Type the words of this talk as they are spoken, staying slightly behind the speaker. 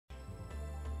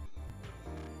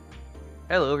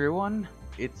Hello everyone,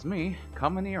 it's me,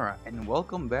 Kamanera, and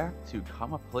welcome back to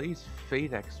Kama Plays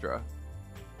Fate Extra.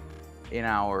 In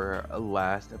our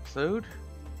last episode,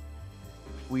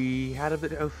 we had a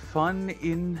bit of fun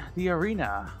in the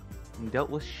arena and dealt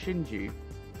with Shinji.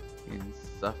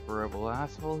 Insufferable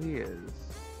asshole he is.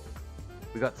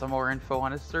 We got some more info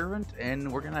on his servant, and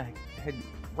we're gonna head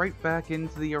right back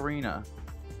into the arena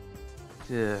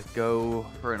to go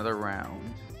for another round.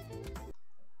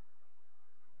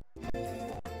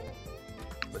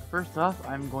 But first off,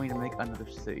 I'm going to make another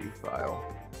save file.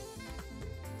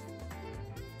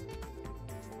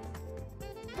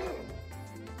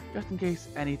 Just in case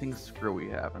anything screwy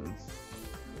happens.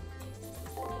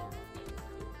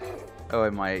 Oh,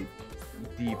 and my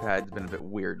D-pad's been a bit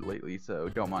weird lately, so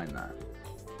don't mind that.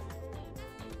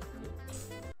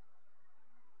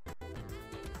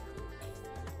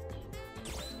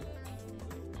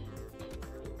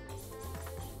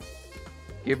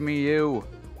 Give me you!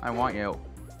 I want you.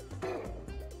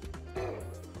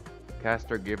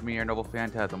 Caster, give me your Noble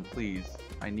Phantasm, please.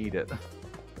 I need it.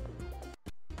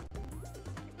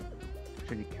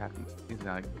 Shinji Captain, he's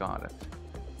not got it.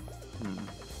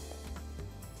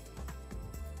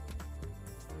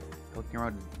 Looking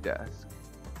around his desk.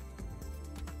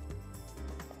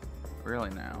 Really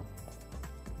now?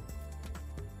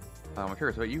 I'm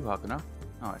curious about you, Hakuno.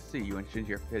 Oh, I see. You and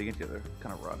Shinji are pitting against each other.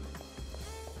 Kind of rough.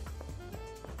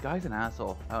 Guy's an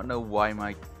asshole. I don't know why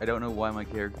my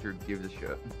character gives a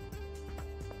shit.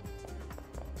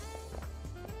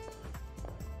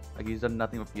 Like, he's done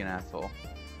nothing but be an asshole.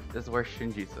 This is where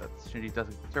Shinji sits. Shinji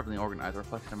doesn't certainly organize, a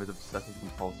reflection of his obsessive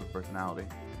compulsive personality.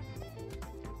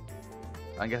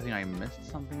 I'm guessing I missed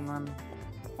something then?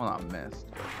 Well, not missed,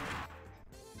 but...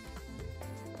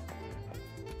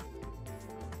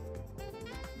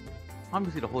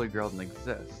 Obviously the Holy Grail doesn't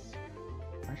exist.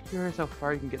 Aren't you curious how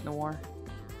far you can get in the war?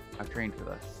 I've trained for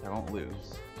this. I won't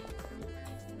lose.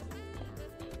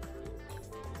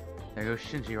 There goes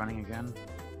Shinji running again.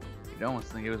 You'd almost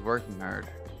think he was working hard.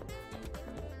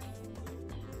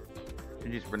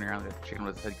 Shinji's running around like a chicken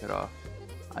with his head cut off.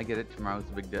 I get it, tomorrow's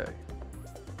a big day.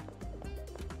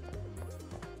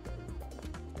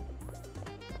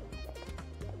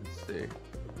 Let's see.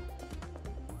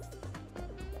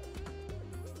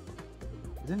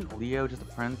 Isn't Leo just a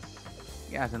prince?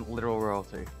 Yeah, isn't literal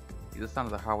royalty. He's the son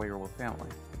of the Hawaii royal family.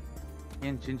 He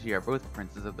and Shinji are both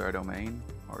princes of their domain,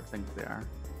 or think they are.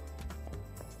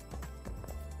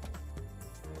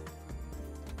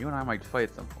 You and I might fight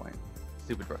at some point.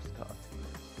 Stupid for us to talk.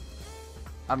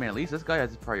 I mean, at least this guy has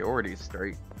his priorities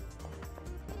straight.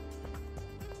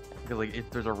 Because, like, if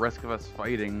there's a risk of us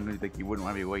fighting, like, he wouldn't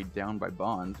want to be weighed down by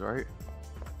bonds, right?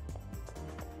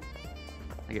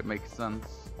 I think it makes sense.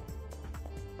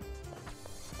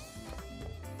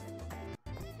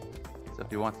 So if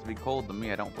he wants to be cold to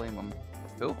me, I don't blame him.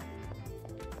 Who?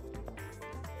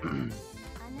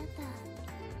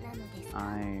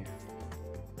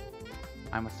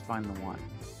 I must find the one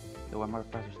my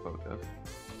professor spoke of.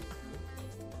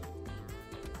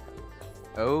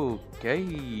 Okay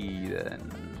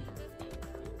then.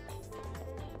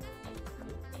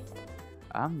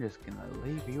 I'm just gonna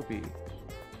leave you be.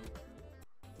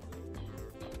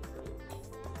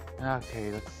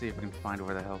 Okay, let's see if we can find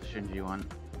where the hell Shinji went.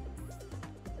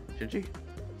 Shinji?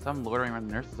 Some loitering around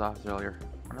the nurse's office earlier.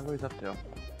 I wonder what he's up to.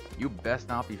 You best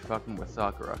not be fucking with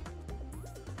Sakura.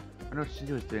 I know what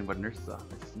Shinji was doing, but nurse's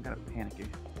office. I'm kind of panicky.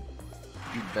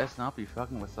 You best not be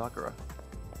fucking with Sakura.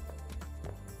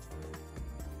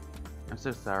 I'm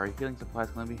so sorry. Healing supplies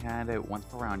can only be handed out once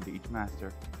per round to each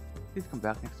master. Please come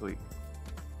back next week.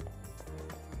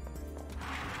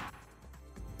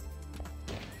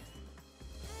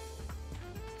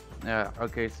 Yeah,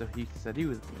 okay, so he said he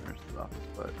was in the nurse's office,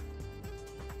 but...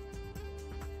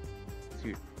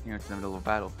 You know, it's in the middle of a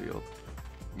battlefield.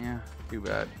 Yeah, too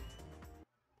bad.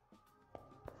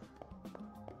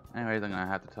 Anyways, I'm gonna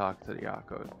have to talk to the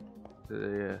Yako, to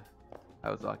the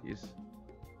Aozakis.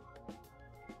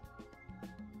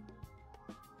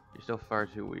 You're still far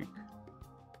too weak.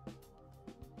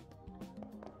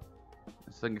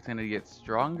 So it's gonna get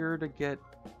stronger to get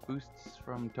boosts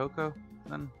from Toko,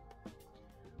 then?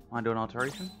 Wanna do an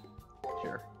alteration?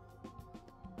 Sure.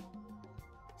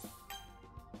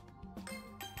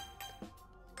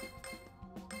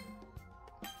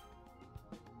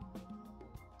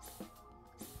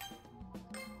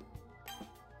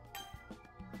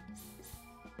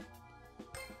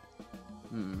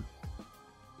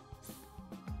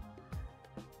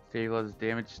 Stabilize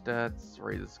damage stats,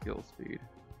 raise the skill speed.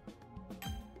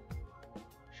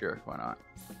 Sure, why not?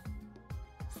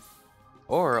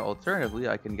 Or alternatively,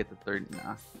 I can get the third.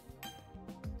 Nah.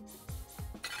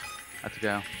 Let's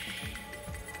go.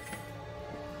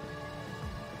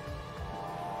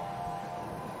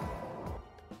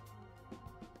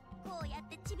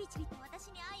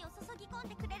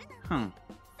 Hmm.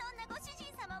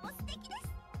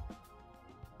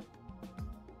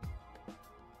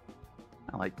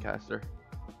 I like Caster.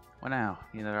 What now?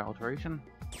 Need another alteration?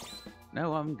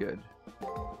 No, I'm good.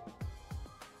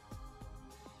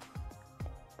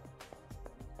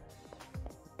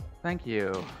 Thank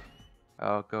you.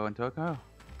 Oko and Toko.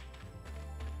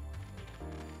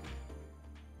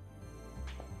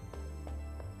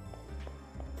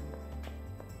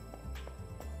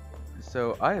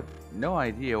 So, I have no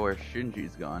idea where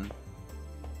Shinji's gone.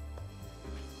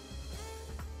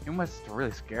 You must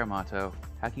really scare Mato.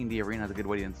 Hacking the arena is a good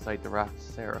way to incite the wrath of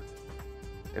Seraph.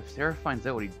 If Seraph finds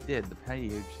out what he did, the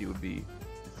penalty would be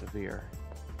severe.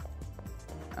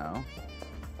 Oh.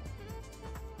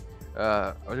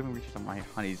 I was doing research on my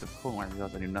honeys of Polar and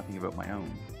realized I knew nothing about my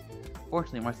own.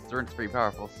 Fortunately, my strength's very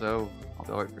powerful, so I'll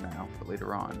go out for now, but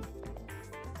later on.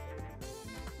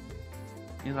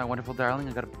 He's my wonderful darling.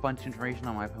 I got a bunch of information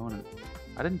on my opponent.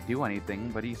 I didn't do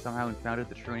anything, but he somehow found out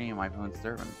the true name of my opponent's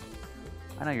servant.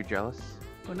 I know you're jealous.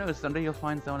 Who knows, someday you'll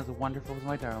find someone as wonderful as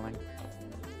my darling.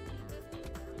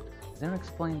 Has anyone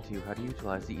explained to you how to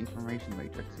utilize the information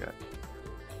matrix yet?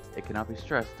 It cannot be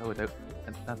stressed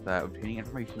that obtaining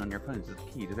information on your opponents is the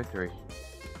key to victory.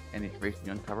 Any information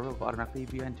you uncover will automatically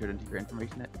be entered into your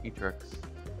information matrix.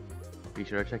 Be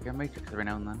sure to check your matrix every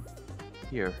now and then.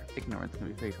 Here, ignorance can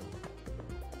be fatal.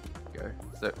 Okay,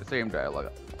 so same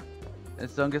dialogue. And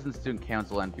so I'm guessing student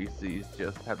council NPCs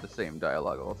just have the same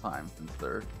dialogue all the time since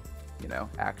they're, you know,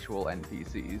 actual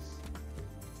NPCs.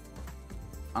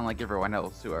 Unlike everyone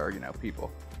else who are, you know, people.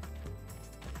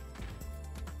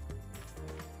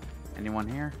 Anyone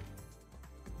here?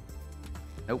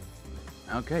 Nope.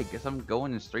 Okay, guess I'm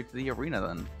going straight to the arena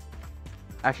then.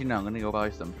 Actually, no, I'm gonna go buy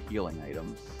some healing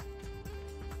items.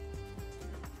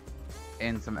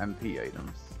 And some MP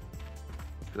items.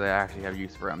 Because I actually have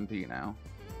use for MP now.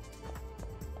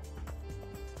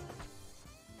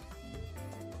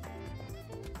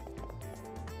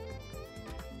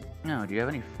 No, do you have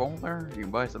any folder? You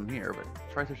can buy some here, but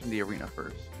try searching the arena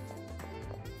first.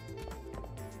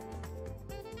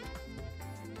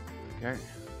 Okay.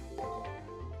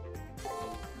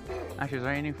 Actually, is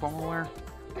there any formal wear?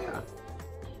 Yeah.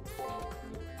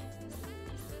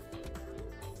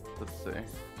 Let's see.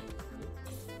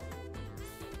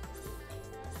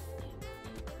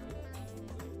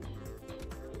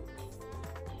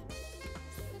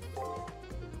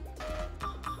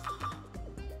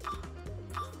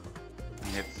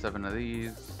 I get 7 of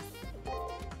these.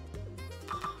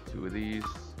 2 of these.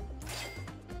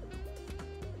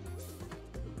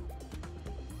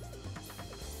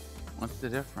 What's the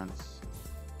difference?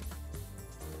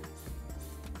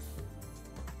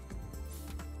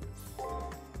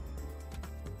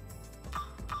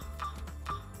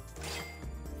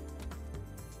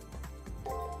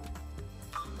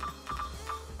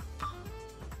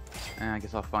 I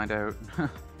guess I'll find out.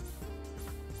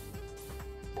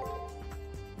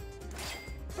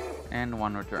 And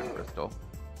 1 return crystal.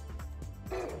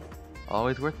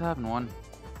 Always worth having one.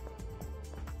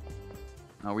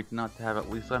 No reason not to have at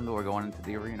least one, but we're going into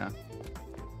the arena.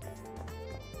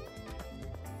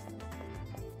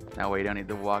 That way you don't need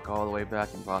to walk all the way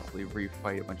back and possibly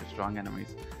refight a bunch of strong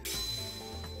enemies.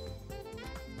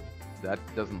 That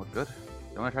doesn't look good.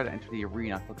 When I tried to enter the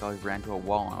arena, I felt like I ran into a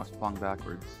wall and I was flung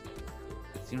backwards.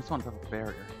 It seems someone put up a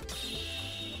barrier.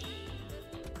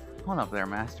 Hold up there,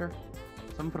 master.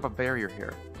 Someone put up a barrier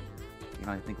here. You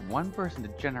know, I think one person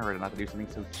degenerated not to do something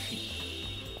so cheap.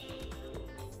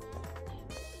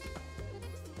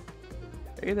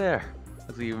 Hey there!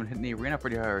 Looks like you've been hitting the arena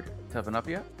pretty hard. Toughen up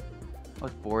yet? I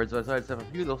was bored, so I decided to have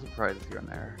a few little surprises here and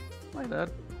there. Like that.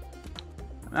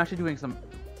 I'm actually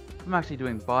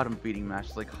doing bottom beating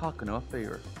matches like Hakuno a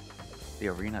favor. The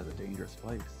arena is a dangerous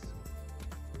place.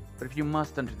 But if you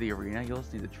must enter the arena, you'll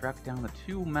just need to track down the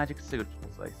 2 magic sigils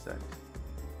I set.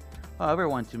 However,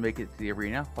 once you make it to the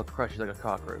arena, I'll crush you like a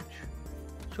cockroach.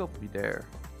 She'll be there.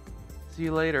 See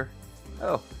you later.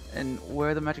 Oh, and where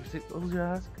are the magic sigils, you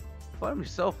ask? Find them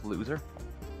yourself, loser.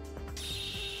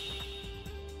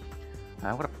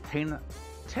 What a pain in the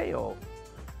tail.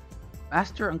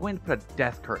 Master, I'm going to put a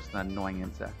death curse on that annoying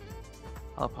insect.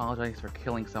 I'll apologize for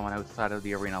killing someone outside of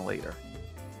the arena later.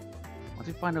 Once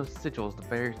we find those sigils, the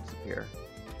barriers disappear.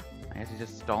 I guess he's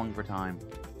just stalling for time.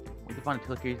 We can find a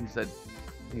location he said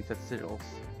sigils.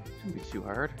 Shouldn't be too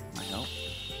hard, I hope.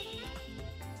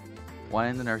 1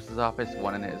 in the nurse's office,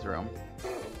 1 in his room.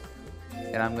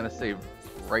 And I'm gonna save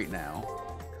right now,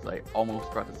 because I almost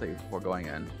forgot to save before going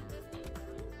in.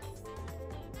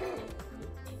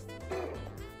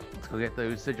 go get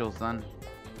those sigils done.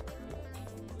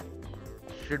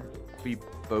 Should be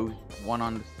both, one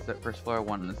on the first floor,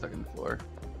 one on the second floor.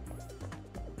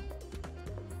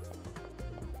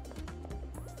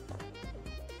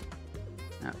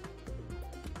 Yeah.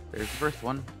 There's the first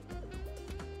one.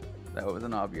 That was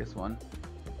an obvious one.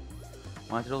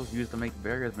 One sigils used to make the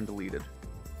barrier has been deleted.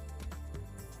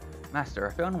 Master,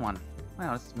 I found one.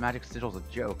 Wow, this magic sigil's a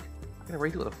joke. I can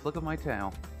erase it with a flick of my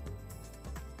tail.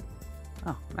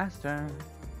 Oh, Master.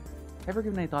 Ever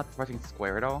given any thought to pressing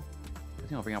square at all? I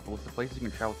think I'll bring up a list of places you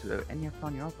can travel to without any effort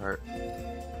on your part.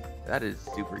 That is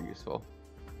super useful.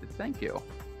 Thank you.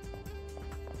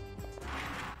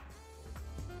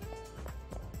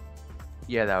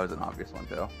 Yeah, that was an obvious one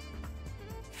too.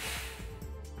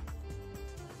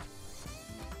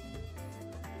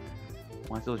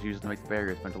 One sigil used to make the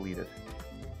barrier has been deleted.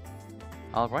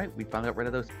 Alright, we finally got rid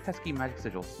of those pesky magic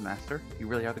sigils, Master. You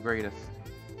really are the greatest.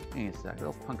 Hey, a sec,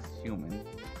 little punk's human.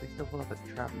 They still pull out the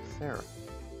trap in Sarah.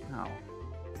 How?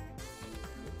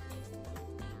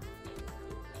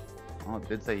 Well, it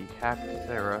did say he hacked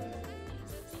Sarah.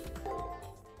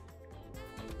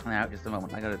 Now, just a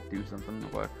moment, I gotta do something real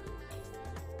quick.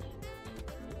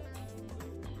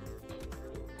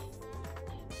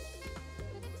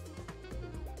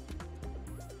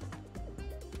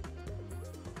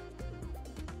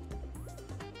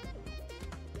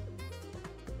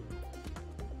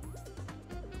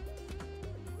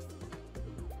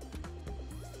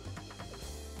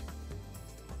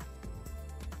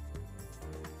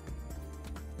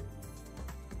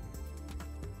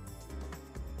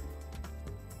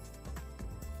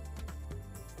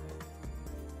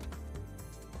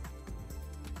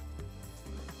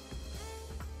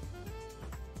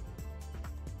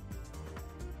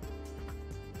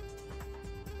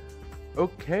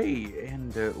 Okay,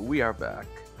 and we are back.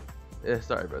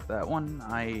 Sorry about that one.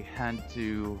 I had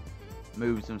to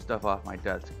move some stuff off my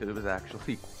desk because it was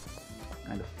actually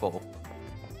kind of full.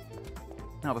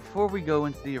 Now, before we go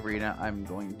into the arena, I'm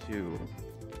going to...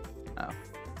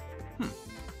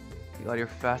 You got here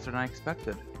faster than I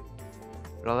expected.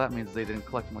 But all that means is they didn't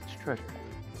collect much treasure.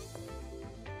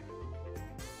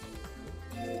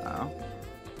 Oh.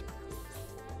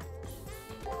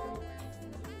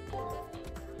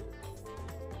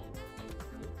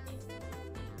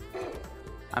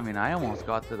 I mean, I almost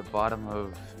got to the bottom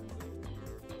of...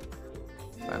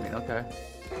 I mean, okay.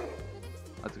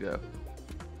 Let's go.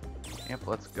 Yep,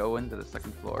 let's go into the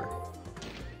second floor.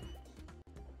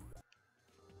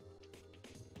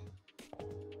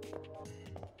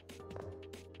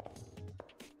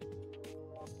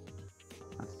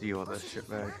 Let's deal with this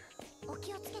shitbag.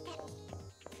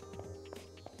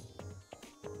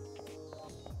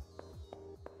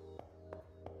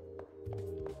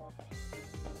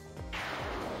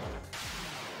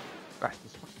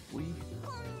 Fastest flee.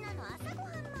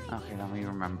 Okay, let me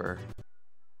remember.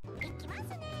 I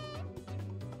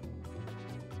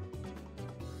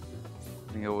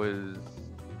think it was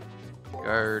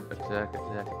guard, attack,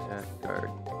 attack, attack, guard,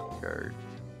 guard.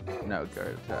 No,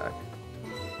 guard, attack.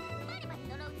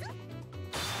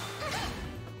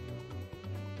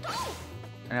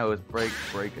 I know it was break,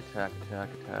 break, attack, attack,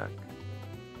 attack.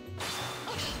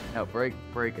 No, break,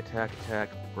 break, attack, attack,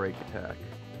 break, attack.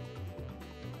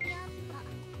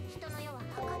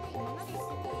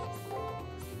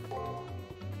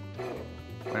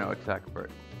 No, attack, break,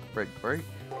 break, break.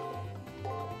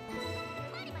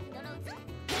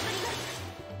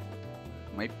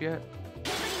 Might be it.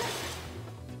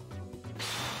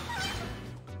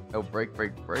 Oh, break,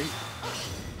 break, break.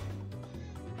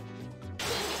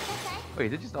 Wait,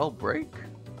 did it just all break?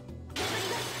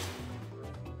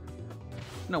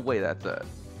 No way, that's it.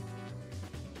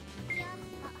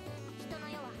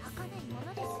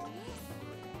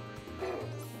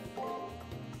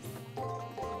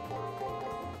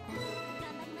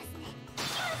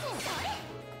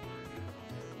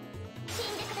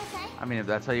 I mean, if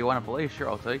that's how you want to play, sure,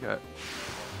 I'll take it.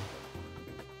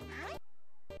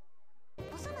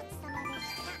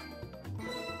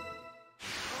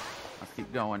 Let's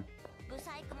keep going.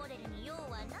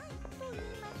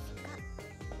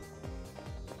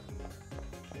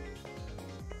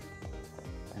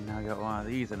 And now I got one of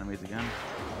these enemies again.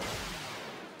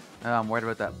 Oh, I'm worried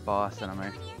about that boss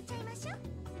enemy. Let's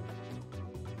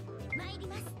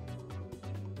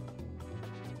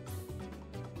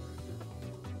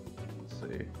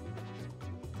see.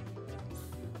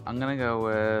 I'm gonna go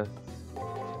with...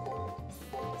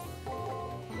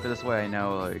 So this way I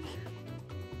know, like,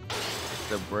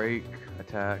 the break,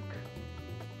 attack,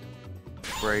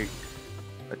 break,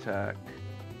 attack,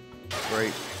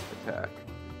 break, attack.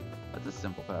 That's a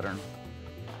simple pattern.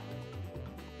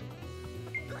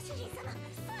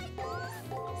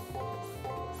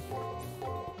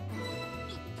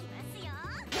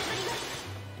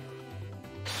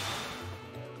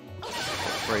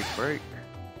 Break, break.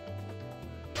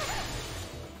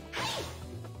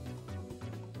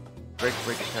 Break,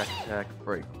 break, attack, attack,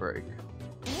 break, break.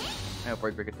 No,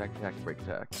 break, break, attack, attack, break,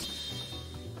 attack.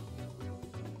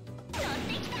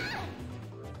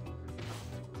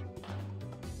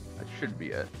 That should be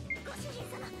it.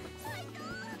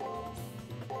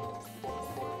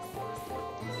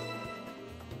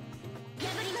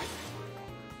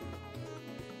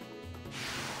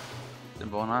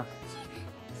 Simple enough.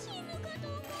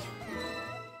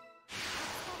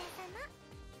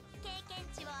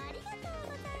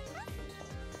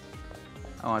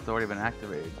 Oh, it's already been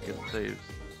activated. Good saves.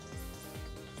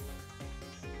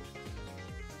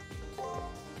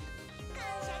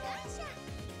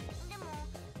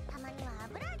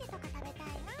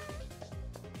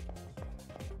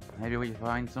 Maybe we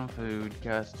find some food,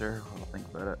 Caster. I'll think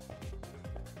about it.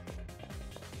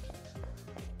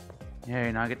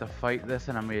 Yay, now I get to fight this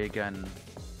enemy again.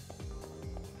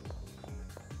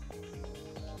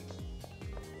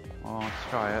 Well, let's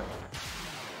try it.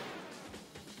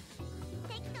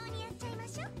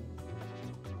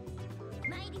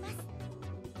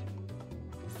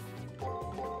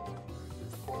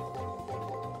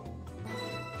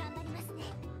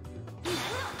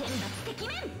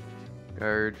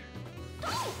 Guard,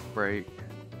 break,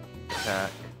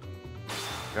 attack,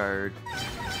 guard,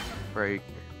 break,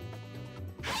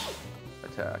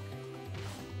 attack.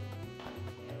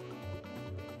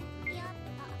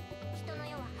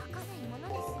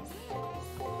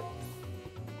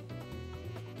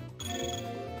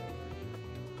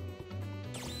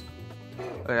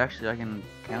 But actually I can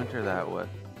counter that with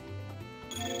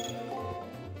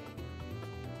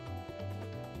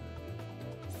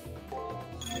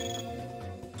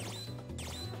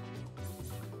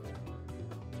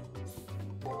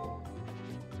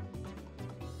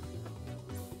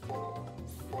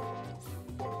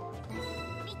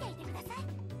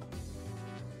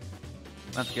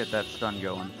let's get that stun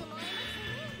going.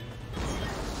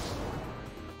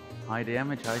 High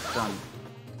damage, high stun.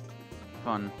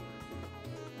 Fun.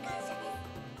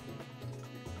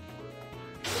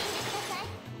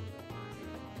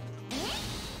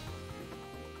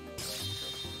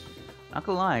 Not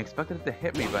gonna lie, I expected it to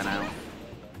hit me by now.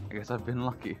 I guess I've been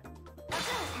lucky.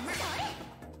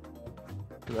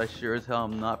 Cause I sure as hell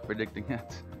am not predicting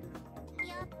it.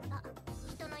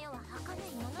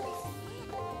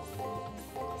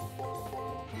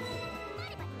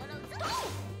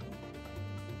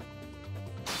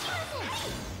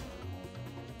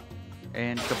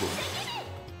 And kaboom.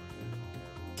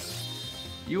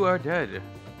 You are dead.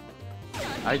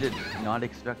 I did not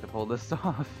expect to pull this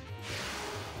off.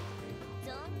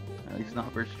 At least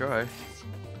not first try.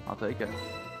 I'll take it.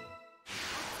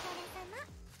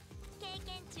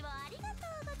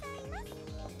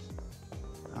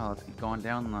 Oh, let's keep going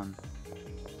down then.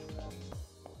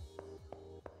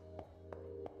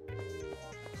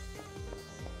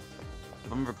 If I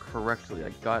remember correctly, I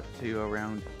got to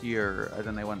around here, and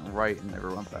then I went right and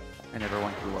never went back. I never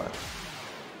went to left.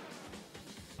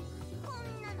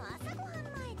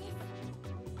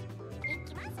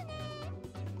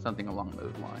 Something along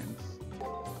those lines.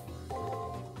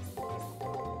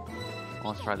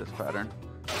 Well, let's try this pattern.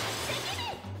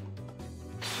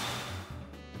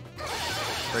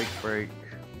 Break, break.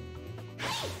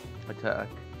 Attack.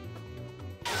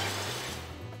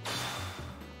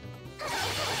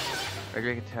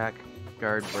 Break, attack.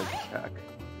 Guard, break, attack.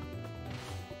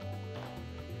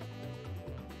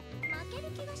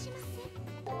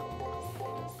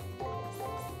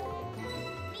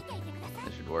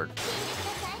 This should work.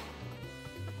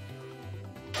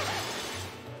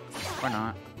 Or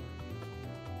not.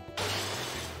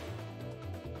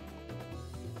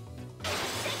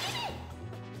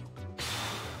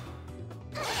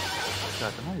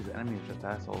 God, some of these enemies are just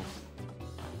assholes.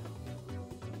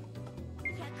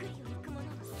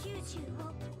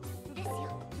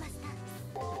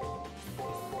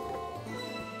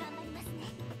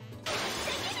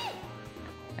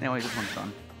 Anyway, this one's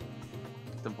done.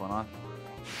 Simple enough.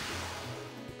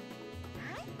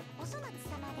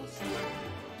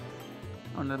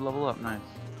 Oh, and they level up, nice.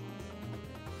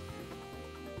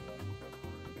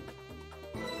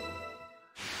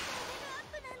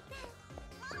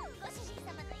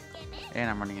 And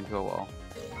I'm running into a wall.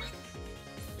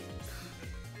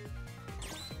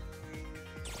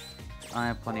 I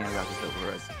have plenty of rockets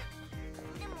over it.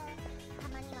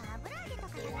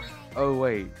 Oh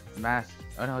wait,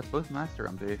 oh no, it's both Master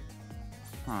MP.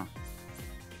 Huh.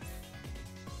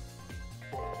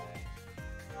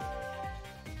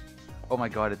 Oh my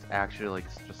god, it's actually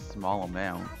like such a small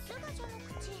amount.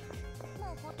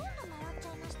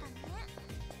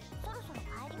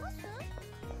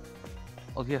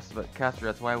 Oh yes, but Caster,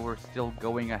 that's why we're still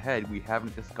going ahead. We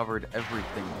haven't discovered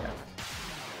everything yet.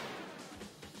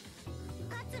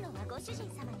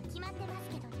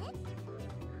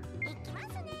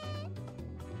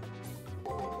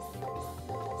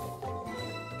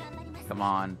 Come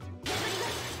on.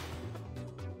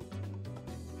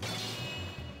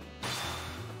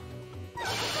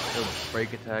 So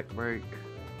break, attack, break.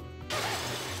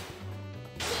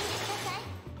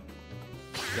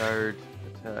 Guard,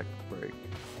 attack, break.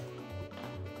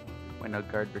 Wait, no,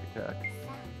 guard, break, attack.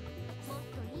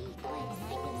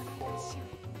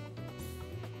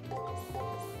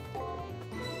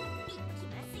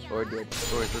 Or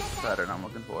is this pattern I'm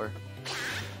looking for?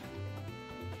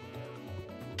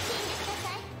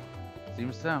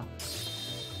 Seems so.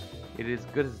 It is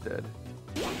good as dead.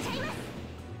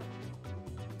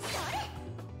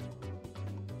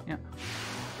 Yeah.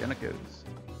 Down it goes.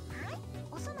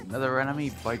 Another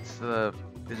enemy bites the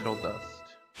digital dust.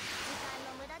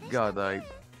 God, I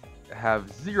have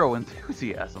zero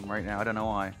enthusiasm right now. I don't know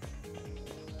why.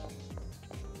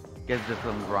 Guess just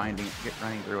I'm grinding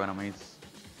through enemies.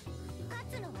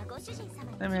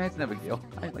 I mean, it's no big deal.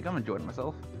 I'm enjoying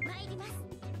myself.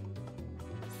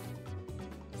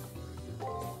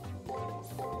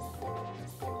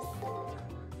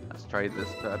 Let's try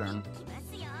this pattern.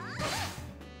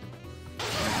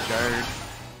 Guard.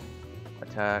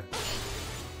 Attack.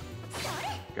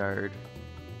 Guard.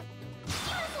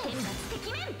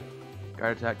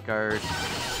 Guard, attack, guard.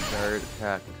 Guard,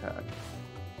 attack, attack.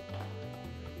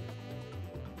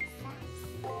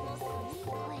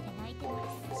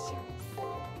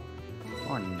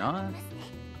 Or not.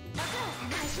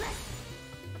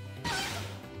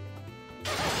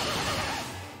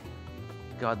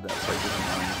 God, that fight is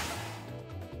annoying.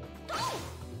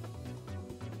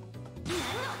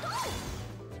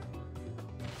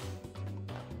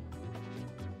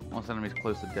 Most enemies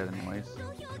close to dead anyways.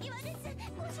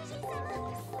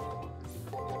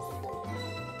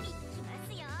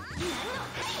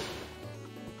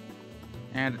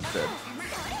 And it's dead.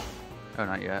 Oh,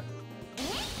 not yet.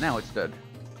 Now it's dead.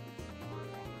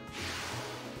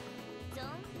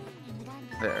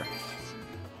 There.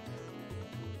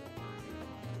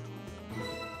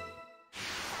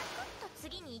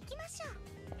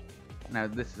 Now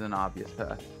this is an obvious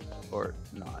path. Or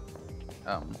not.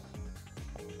 Huh.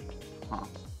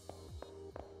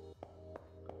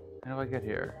 How do I get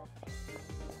here?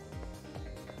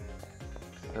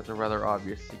 That's a rather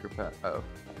obvious secret path. Oh.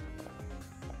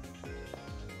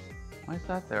 Why is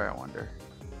that there, I wonder?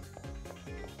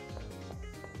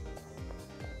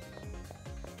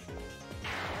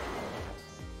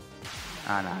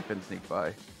 Ah, nah, I couldn't sneak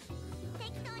by.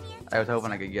 I was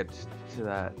hoping I could get to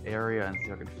that area and see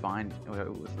if I could find what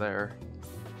was there.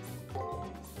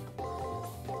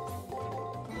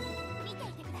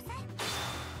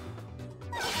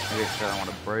 I guess I want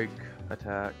to break,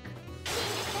 attack.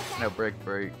 No, break,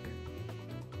 break.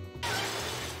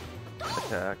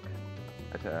 Attack,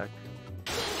 attack.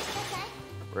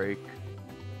 Break.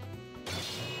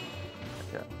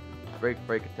 Attack. Break,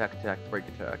 break, attack, attack, break,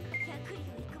 attack.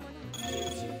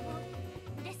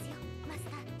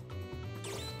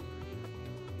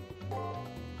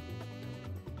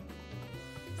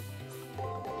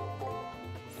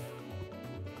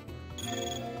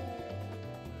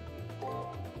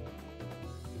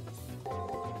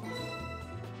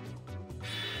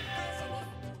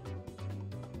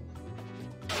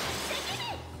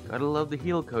 Gotta love the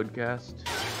heal code cast.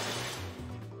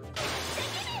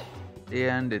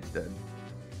 And it's dead.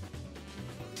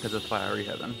 Because of Fiery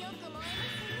Heaven.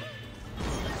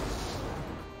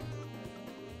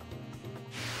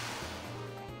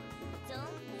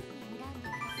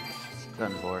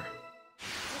 Done for.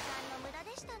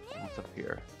 What's up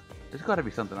here? There's gotta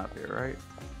be something up here, right?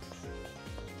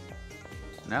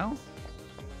 No?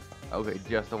 Okay,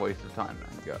 just a waste of time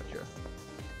then. Gotcha.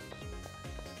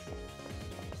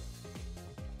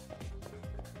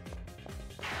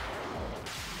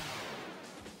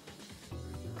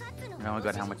 Oh my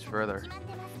god, how much further?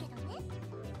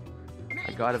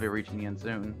 I gotta be reaching the end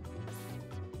soon.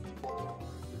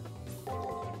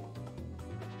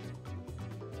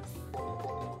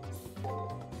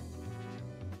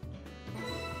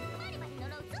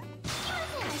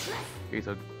 Okay,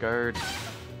 so guard,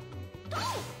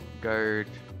 guard,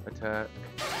 attack,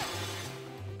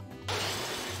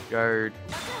 guard,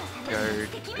 guard,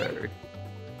 guard.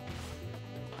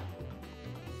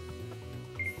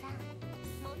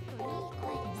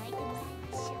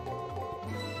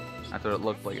 That's what it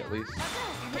looked like, at least.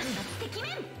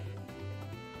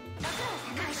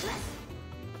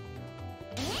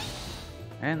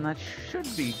 And that should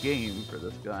be game for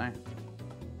this guy.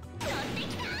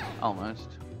 Almost.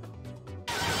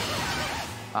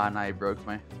 Ah, now he broke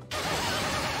me.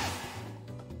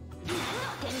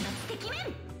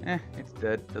 It's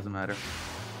dead. Doesn't matter.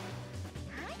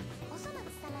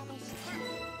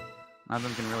 None of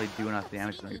them can really do enough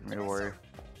damage to make me a warrior.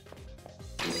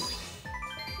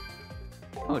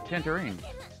 Oh, Tangerine.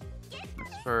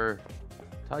 That's for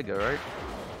Taiga, right?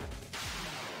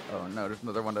 Oh no, there's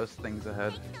another one of those things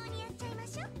ahead.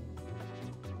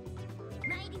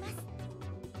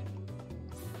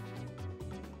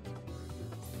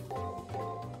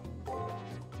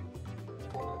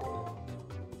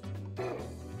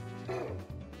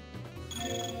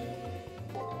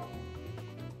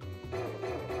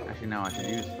 Actually, no, I should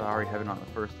use Fiery Heaven on the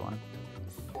first one.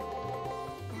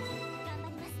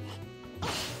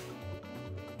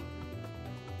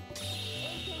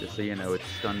 Just so you know, it's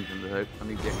stunned from the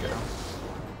get-go.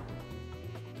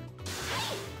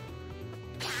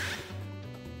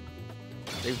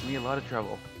 Saves me a lot of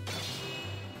trouble.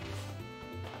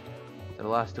 So the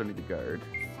last two I need to guard.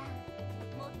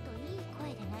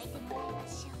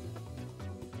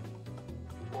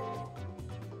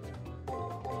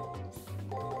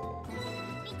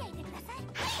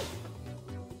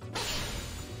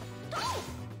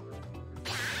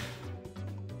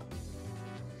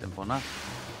 Simple enough.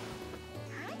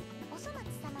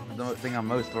 The thing I'm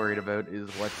most worried about is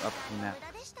what's up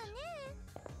next.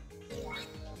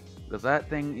 Because that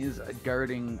thing is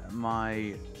guarding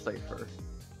my Cypher.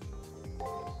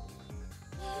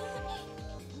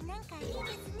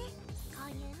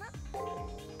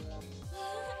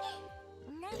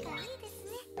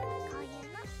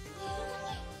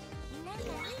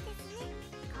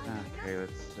 Okay,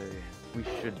 let's see. We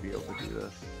should be able to do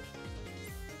this.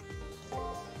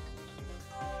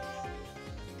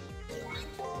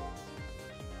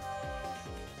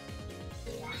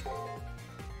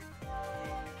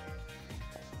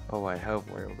 Oh, I hope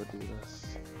we're able to do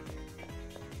this.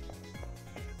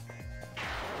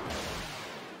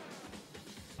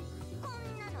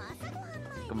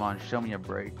 Come on, show me a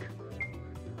break.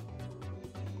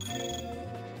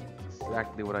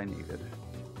 Exactly what I needed.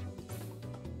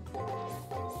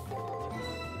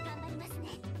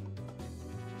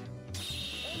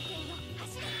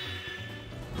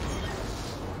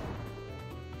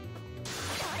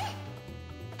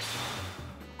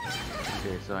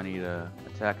 Okay, so I need a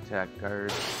attack,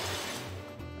 guard,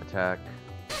 attack,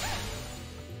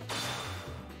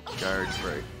 guard,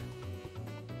 break.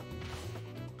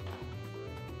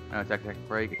 No, attack,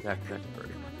 break, attack,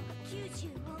 break.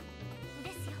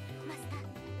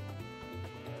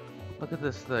 Look at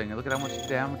this thing, look at how much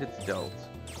damage it's dealt.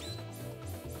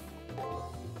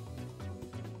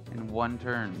 In one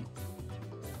turn.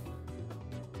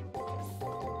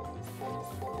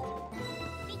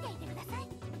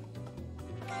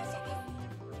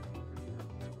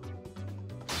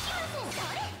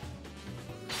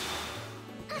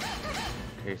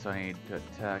 Okay, so I need to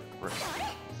attack break.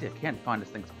 See, I can't find this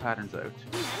thing's patterns out.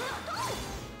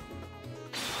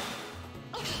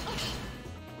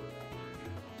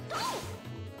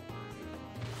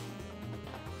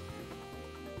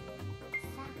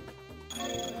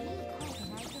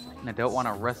 And I don't want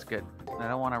to risk it. I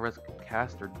don't want to risk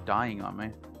Caster dying on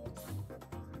me.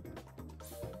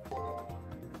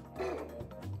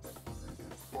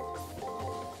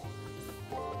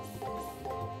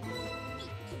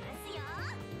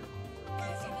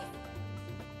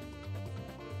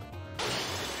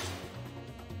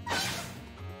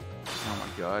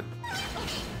 God.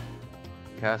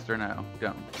 Caster, no,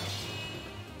 don't.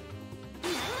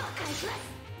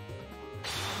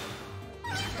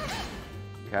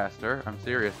 Caster, I'm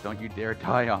serious, don't you dare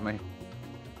die on me.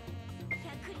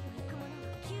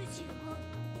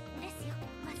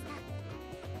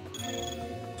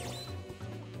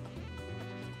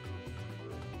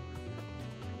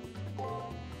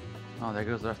 Oh, there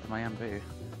goes the rest of my MP.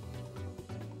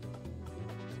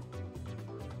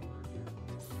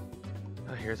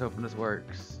 Here's hoping this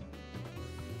works.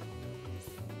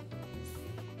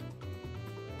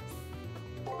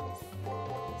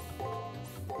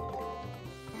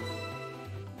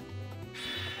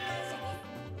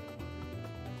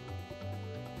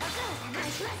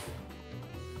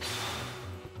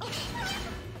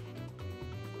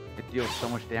 It deals so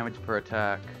much damage per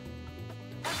attack.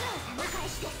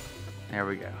 There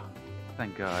we go.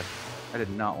 Thank God. I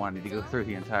did not want to go through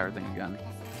the entire thing again.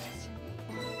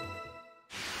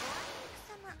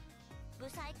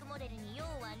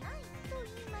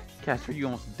 Castor, you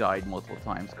almost died multiple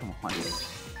times. Come on.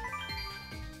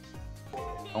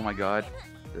 Oh my god.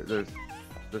 There's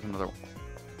another one.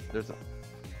 There's a...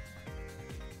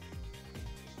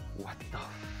 What the f...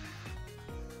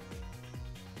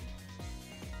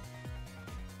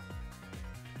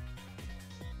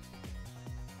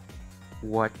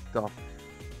 What the f...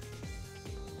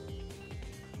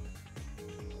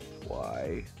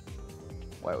 Why?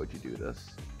 Why would you do this?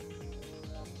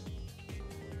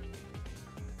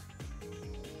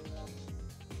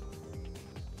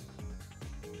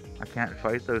 I can't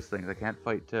fight those things. I can't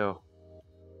fight two.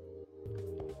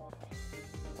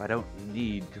 I don't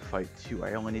need to fight two.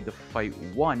 I only need to fight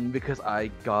one because I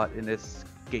got an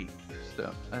escape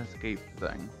stuff, an escape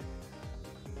thing.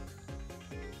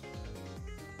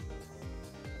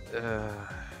 I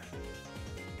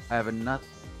have enough.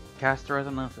 Castor has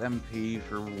enough MP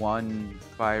for one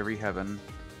fiery heaven.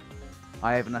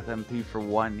 I have enough MP for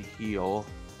one heal.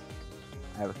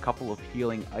 I have a couple of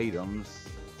healing items.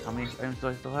 How many items do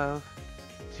I still have?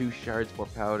 2 shards, 4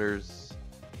 powders.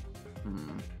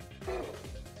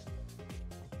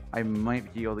 I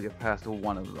might be able to get past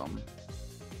one of them.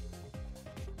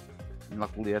 And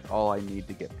luckily that's all I need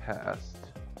to get past.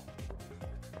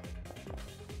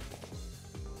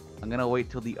 I'm gonna wait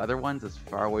till the other one's as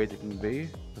far away as it can be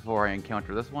before I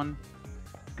encounter this one,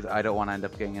 because I don't want to end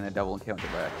up getting in a double encounter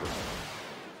by accident.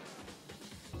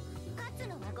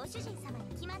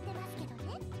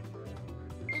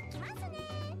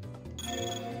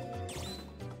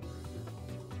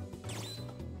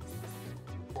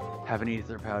 Have an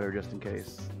ether powder just in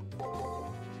case.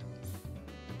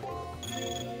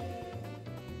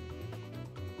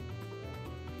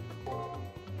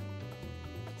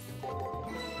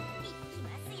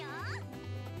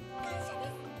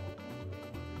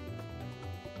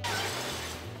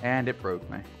 And it broke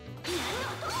me.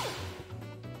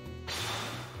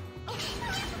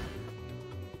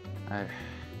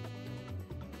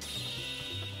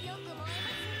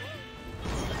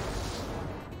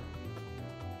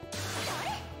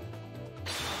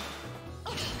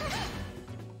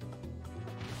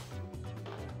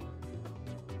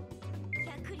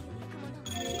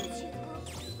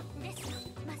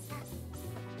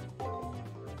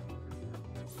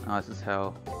 Oh, this is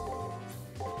hell.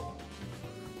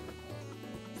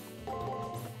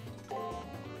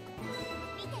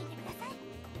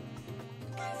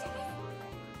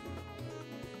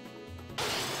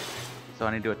 So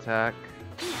I need to attack,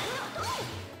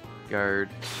 guard,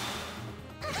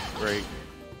 break,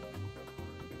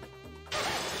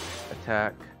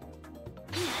 attack,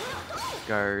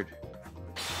 guard,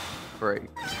 break.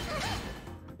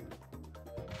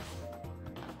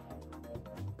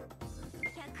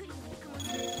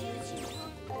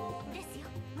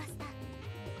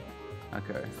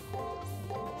 Okay.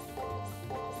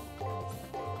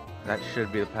 That should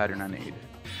be the pattern I need.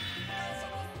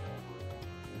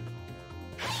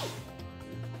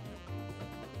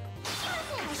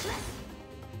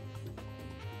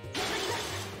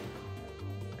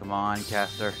 Come on,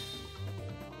 Castor.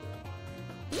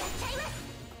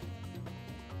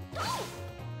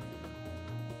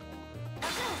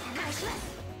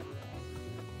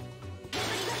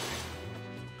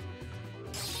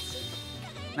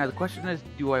 Now the question is,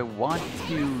 do I want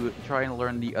to try and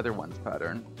learn the other one's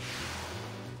pattern?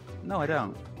 No, I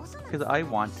don't. Because I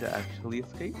want to actually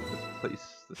escape this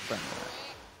place this time.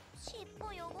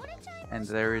 And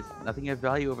there is nothing of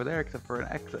value over there except for an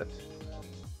exit.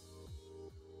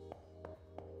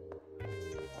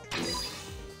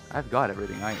 I've got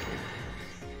everything I need.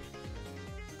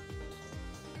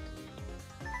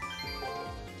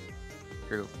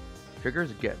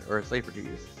 Triggers get, or Safer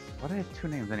Keys. Why do I have 2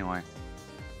 names anyway?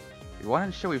 If you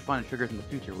want to show we find triggers in the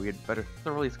future, we had better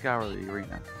thoroughly scour the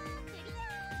arena.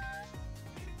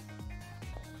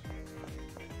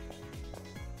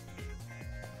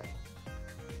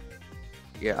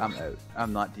 Yeah, I'm out.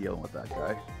 I'm not dealing with that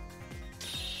guy.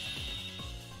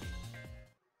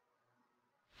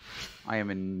 I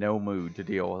am in no mood to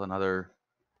deal with another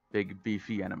big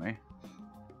beefy enemy.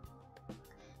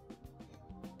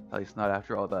 At least not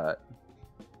after all that.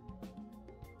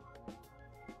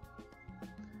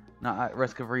 Not at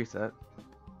risk of reset.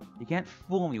 You can't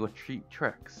fool me with cheap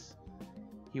tricks.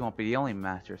 He won't be the only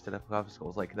master to set up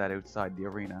obstacles like that outside the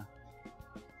arena.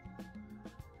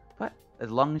 But as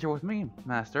long as you're with me,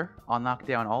 Master, I'll knock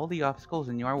down all the obstacles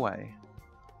in your way.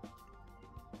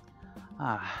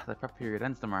 Ah, the prep period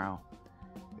ends tomorrow.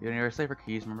 If you're near Safer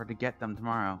Keys, remember to get them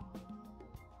tomorrow.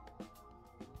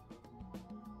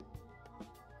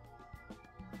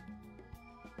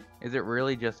 Is it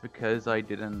really just because I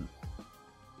didn't...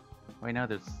 Wait, no,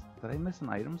 there's... Did I miss an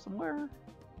item somewhere?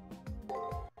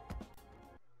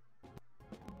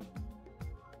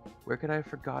 Where could I have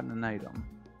forgotten an item?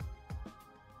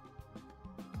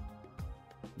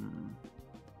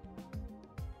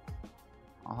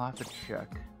 I'll have to check.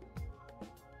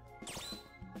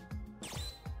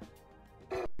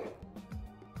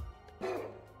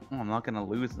 Well, I'm not gonna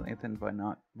lose anything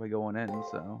by going in,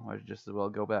 so I should just as well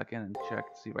go back in and check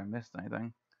to see if I missed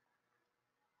anything.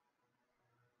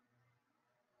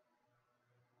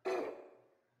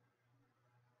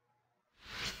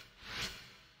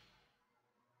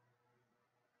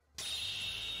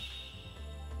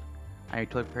 Are you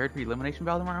prepared for the elimination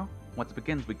battle tomorrow? Once it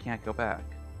begins, we can't go back.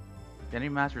 The enemy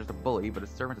master is a bully, but his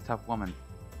servant's a tough woman.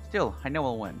 Still, I know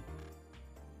we'll win.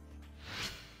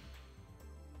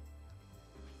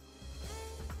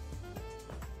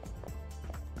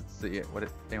 Let's see it. What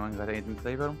if anyone got anything to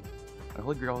say about him? When the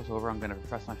Holy Grail is over, I'm gonna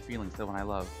repress my feelings to the one I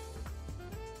love.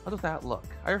 How does that look?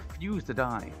 I refuse to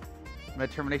die. My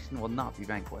determination will not be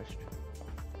vanquished.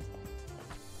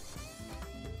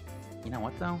 You know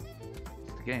what though?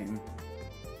 It's the game.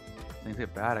 If things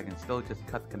get bad, I can still just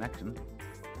cut the connection.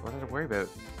 What did I worry about?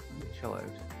 Chill out.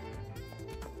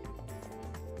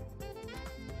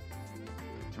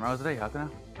 Tomorrow's the day, Hakuna.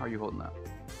 How are you holding up?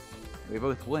 If we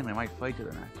both win, I might fight you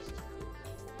the next.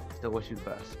 Still wish you the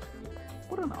best.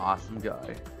 What an awesome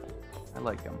guy. I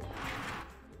like him.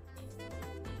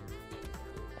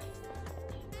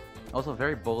 Also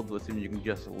very bold to assume you can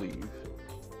just leave.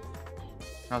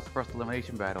 Tomorrow's the first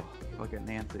elimination battle. Look at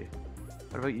Nancy.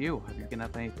 What about you? Have you given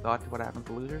up any thought to what happens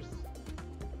to losers?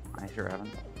 I sure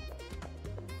haven't.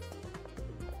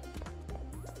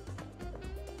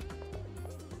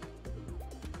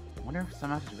 I wonder if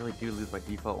some matches really do lose by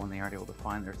default when they aren't able to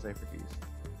find their cipher keys.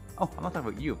 Oh, I'm not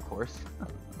talking about you, of course.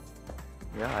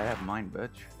 Yeah, I have mine, bitch.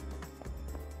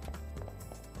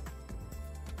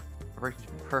 Preparation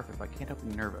should be perfect, but I can't help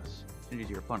being nervous. Shinji's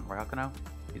your opponent, right, Hakuna?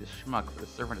 He's a schmuck, but his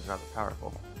servant is rather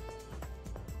powerful.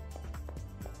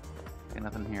 Okay,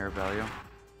 nothing here of value.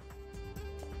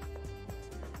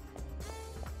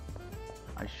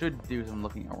 I should do some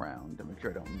looking around to make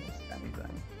sure I don't miss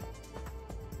anything.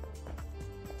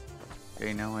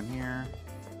 Okay, no one here.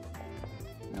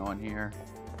 No one here.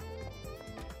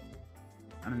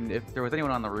 I mean, if there was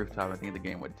anyone on the rooftop, I think the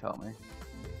game would tell me.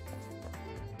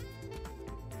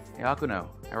 Hey, Akuno,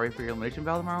 are you ready for your elimination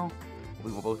battle tomorrow?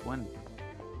 We will both win.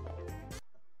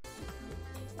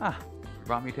 Ah, you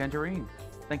brought me a tangerine.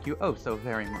 Thank you oh so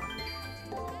very much.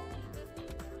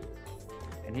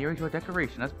 And here is your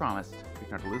decoration, as promised. You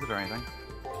don't have to lose it or anything.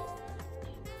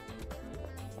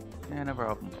 Yeah, no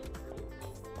problem.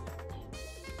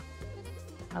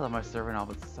 I love my servant all,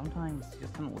 but sometimes he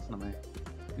just doesn't listen to me.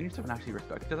 You and your servant actually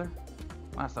respect each other?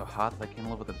 I'm not so hot that I can't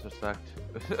live with the disrespect.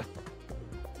 I'm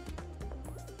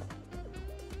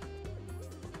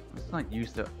just not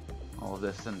used to all of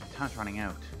this, and time's running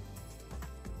out.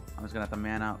 I'm just gonna have to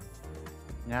man up.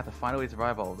 I'm gonna have to find a way to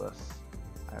survive all of this.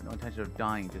 I have no intention of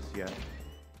dying just yet.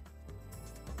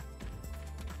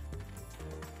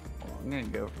 Well, I'm gonna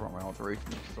go for my alteration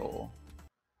of soul.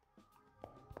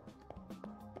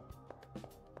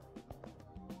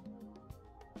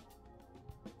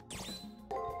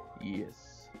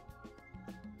 Yes.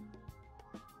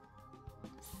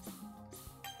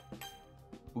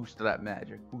 Boost that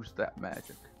magic. Boost that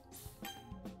magic.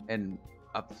 And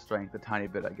up the strength a tiny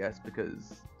bit, I guess,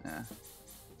 because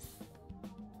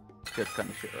just kind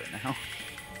of shit right now.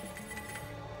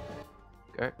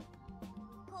 Okay.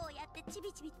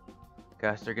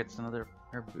 Caster gets another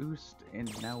her boost,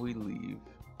 and now we leave.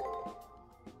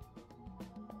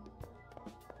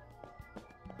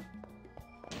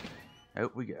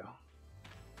 Out we go.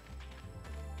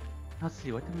 Let's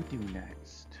see, what do we do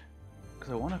next?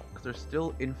 Because there's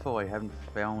still info I haven't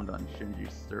found on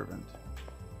Shinji's servant.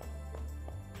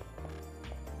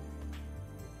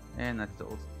 And that's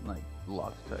still, like,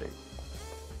 locked tight.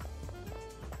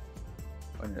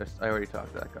 I already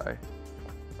talked to that guy.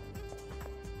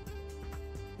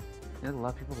 There's a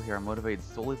lot of people here are motivated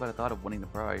solely by the thought of winning the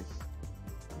prize.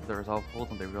 As the resolve holds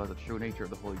them, they realize the true nature of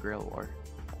the Holy Grail War.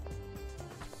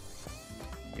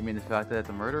 You mean the fact that it's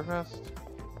a murder fest?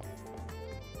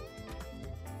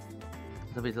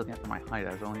 Somebody's looking after my height.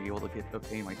 I was only able to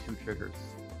obtain my 2 triggers.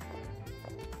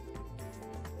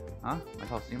 Huh? My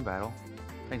Coliseum battle.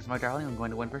 Thanks, my darling. I'm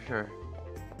going to win for sure.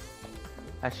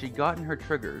 Has she gotten her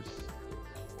triggers?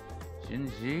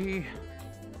 Shinji?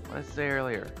 What did I say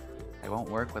earlier? I won't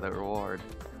work without reward.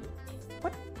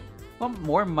 What? Want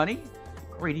more money?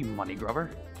 Greedy money grubber.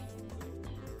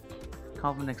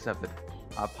 Compliment accepted.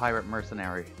 A pirate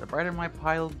mercenary. The brighter my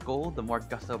pile of gold, the more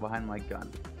gusto behind my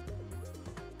gun.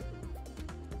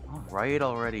 Alright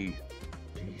already.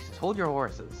 Jesus, hold your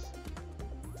horses.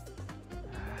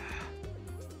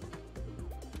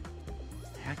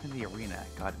 in the arena.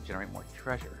 Gotta generate more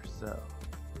treasure, so...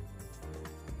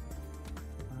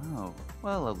 Oh,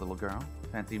 well, hello, little girl.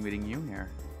 Fancy meeting you here.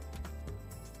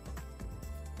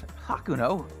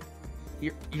 Hakuno?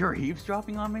 You're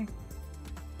eavesdropping on me?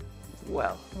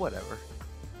 Well, whatever.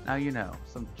 Now you know,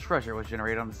 some treasure was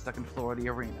generated on the second floor of the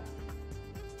arena.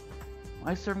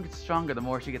 My servant gets stronger the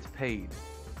more she gets paid.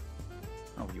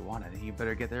 Oh, you want it, you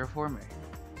better get there for me.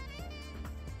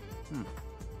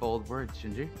 Bold words,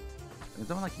 Shinji. Can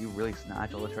someone like you really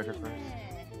snatch all the treasure first?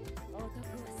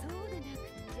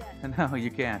 No,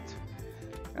 you can't.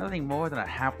 You're nothing more than a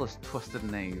hapless, twisted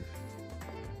knave.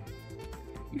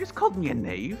 You just called me a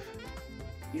knave?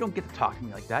 You don't get to talk to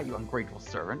me like that, you ungrateful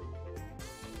servant.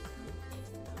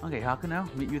 Okay,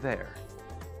 Hakuno, meet you there.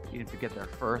 Even if you get there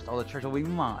first, all the treasure will be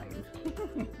mine.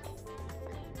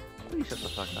 Please shut the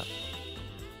fuck up.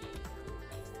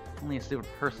 Only a stupid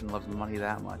person loves money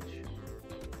that much.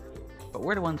 But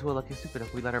we're the ones who will look stupid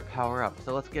if we let her power up,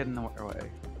 so let's get in our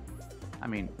way. I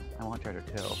mean, I want treasure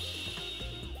too.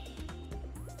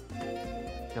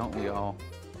 Don't we all?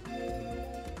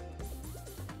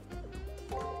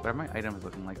 What are my items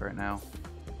looking like right now?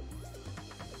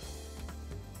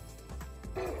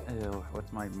 Ew,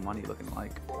 what's my money looking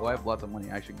like? Oh, I have lots of money.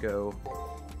 I should go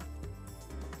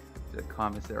to the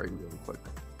commissary real quick.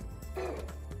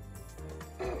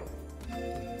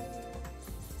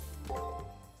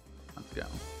 Let's go.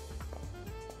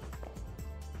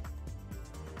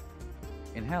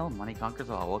 In hell, money conquers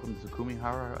all. Welcome to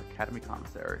Sukumihara Academy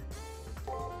Commissary.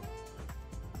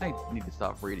 I need to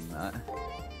stop reading that.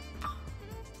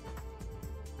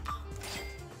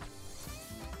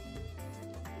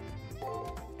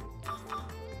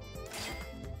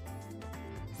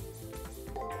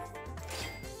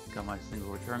 Got my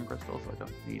single return crystal, so I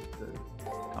don't need to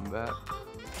come back.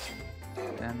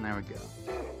 And there we go.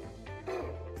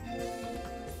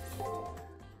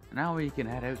 Now we can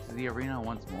head out to the arena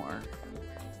once more.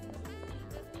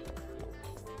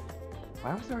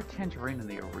 Why was there a tangerine in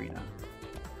the arena?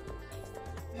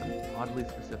 An oddly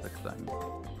specific thing.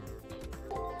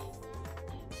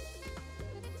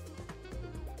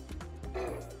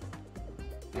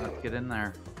 Let's get in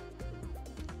there.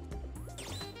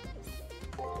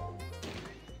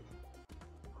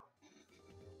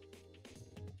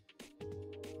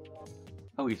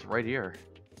 Oh, he's right here.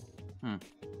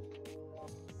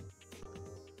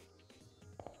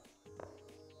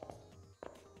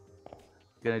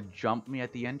 Gonna jump me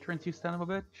at the entrance, you son of a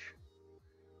bitch?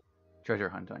 Treasure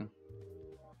hunting.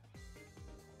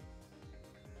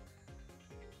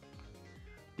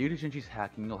 Due to Shinji's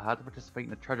hacking, you'll have to participate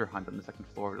in a treasure hunt on the second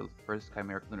floor of the first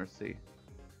Chimeric Lunar Sea.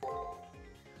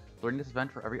 During this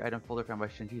event, for every item folder found by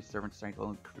Shinji's servant strength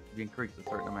will be increased a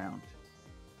certain amount.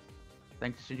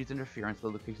 Thanks to Shinji's interference, the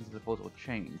locations of the folder will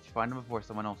change. Find them before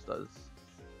someone else does.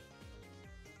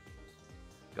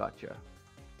 Gotcha.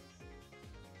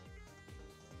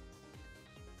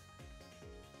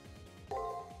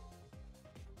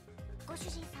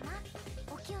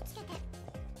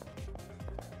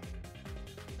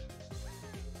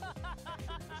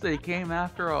 So you came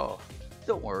after all.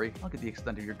 Don't worry, I'll get the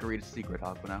extent of your greatest secret,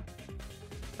 Hakuno.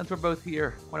 Since we're both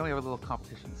here, why don't we have a little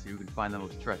competition so you can find the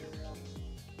most treasure?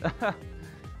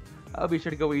 I'll be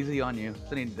sure to go easy on you,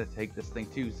 so I need to take this thing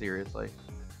too seriously.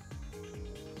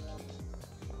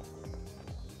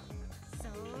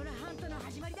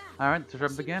 Alright, so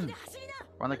let's begin.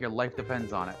 Run like your life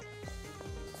depends on it.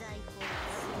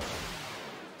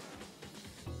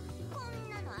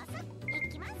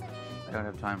 I don't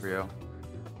have time for you.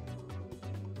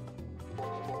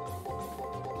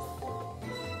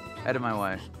 Out of my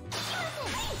way.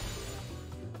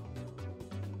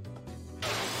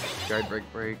 Guard, break,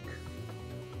 break.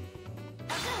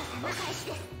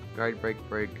 Guard, break,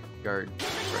 break. Guard,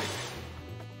 break.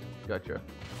 Gotcha.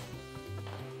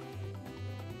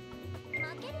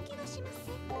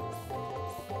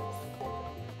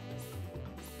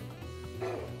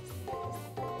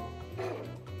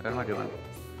 What am I doing?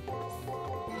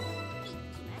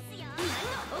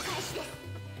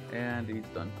 And he's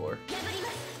done for.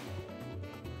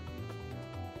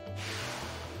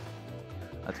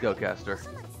 Let's go, Caster.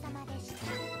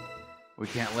 We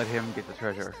can't let him get the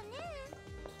treasure.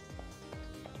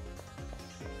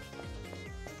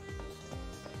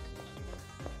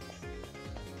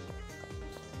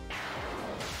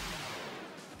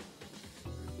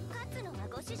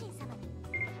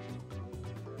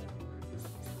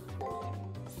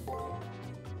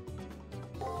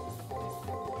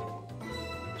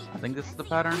 I think this is the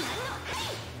pattern.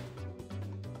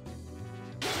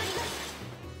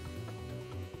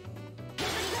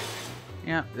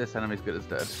 Yeah, this enemy's good as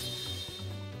dead.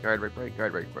 Guard break break,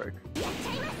 guard break break.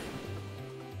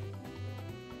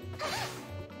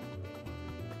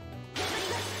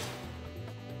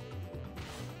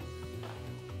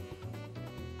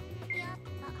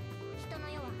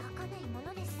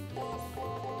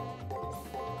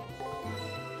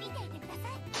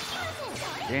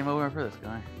 Game over for this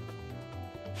guy.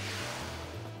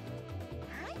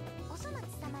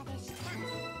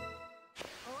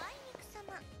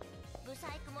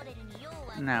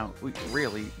 Now, we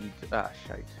really need to... Ah,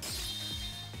 shite.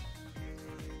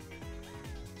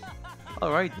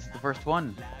 Alright, this is the first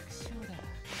one.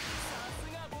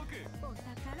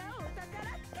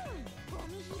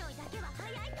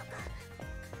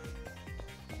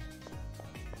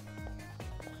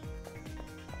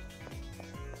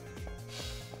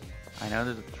 I know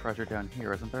there's a treasure down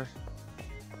here, isn't there?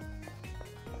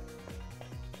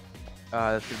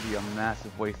 This could be a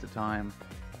massive waste of time.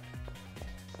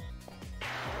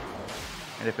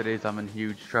 And if it is, I'm in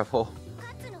huge trouble.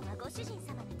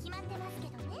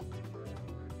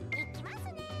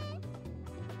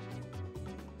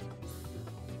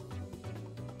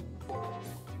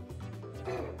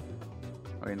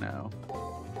 Wait, no.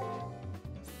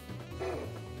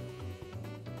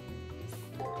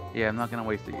 Yeah, I'm not gonna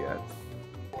waste it yet.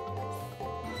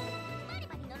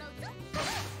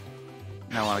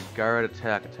 Now I want to guard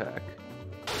attack.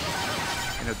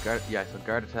 You know, guard. Yeah, so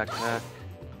guard attack.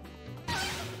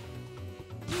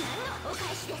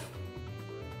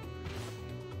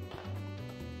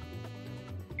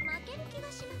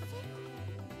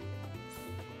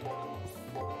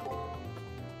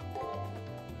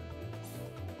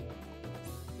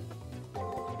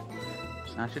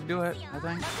 I should do it, I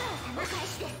think.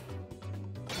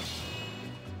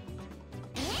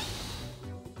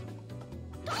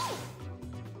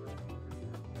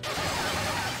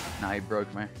 Nah, he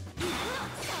broke me.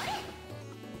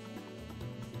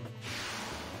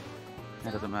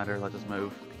 It doesn't matter, let's just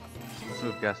move. Let's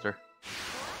move Gaster.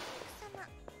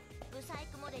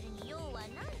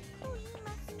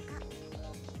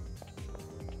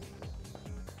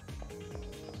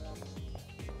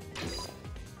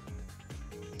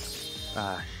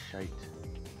 Ah, shite.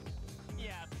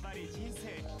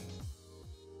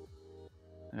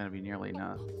 I'm gonna be nearly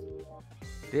enough.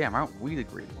 Damn, aren't we the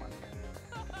green one?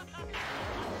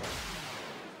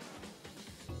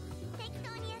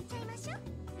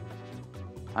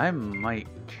 I might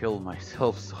kill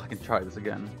myself so I can try this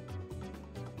again.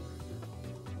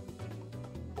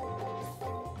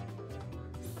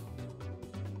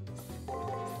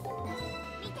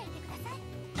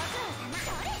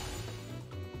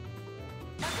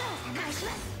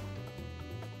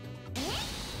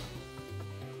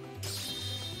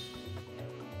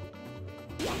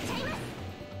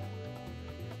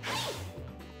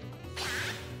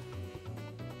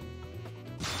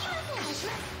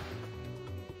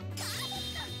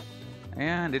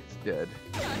 And it's dead.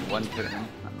 One hit him,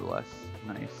 nonetheless.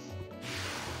 Nice.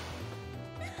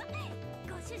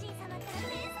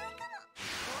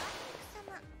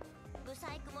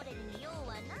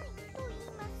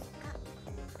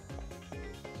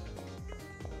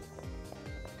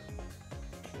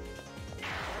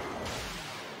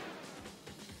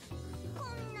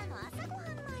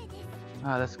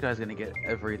 Ah, this guy's gonna get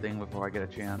everything before I get a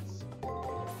chance.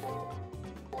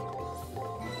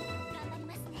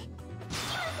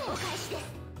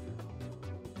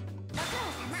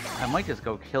 I might just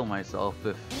go kill myself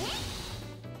if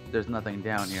there's nothing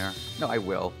down here. No, I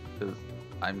will, because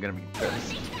I'm gonna be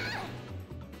pissed.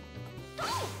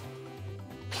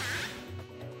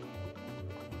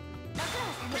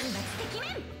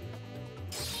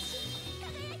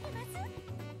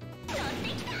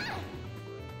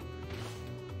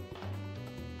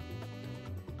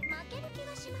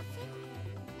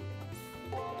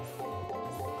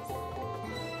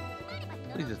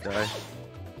 Please just die.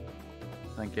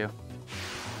 Thank you.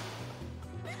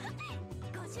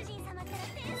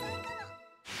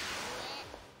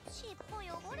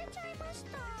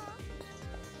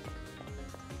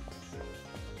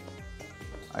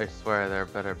 I swear there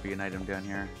better be an item down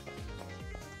here.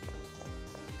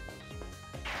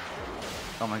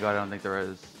 Oh my god, I don't think there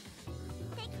is.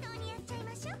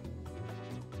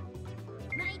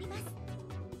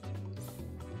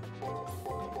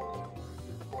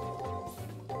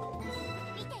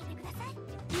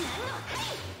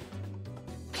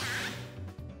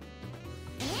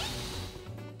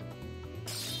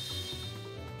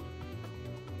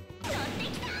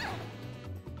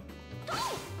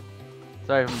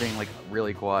 Sorry if I'm being like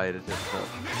really quiet, it's just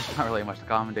there's not really much to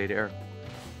commentate here.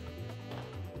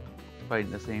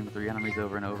 Fighting the same 3 enemies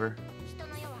over and over.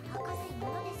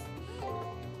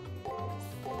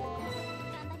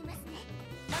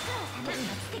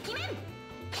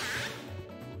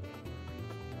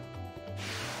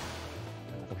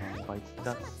 Another one bites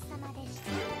dust.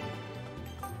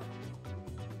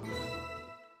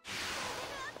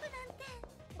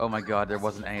 Oh my god, there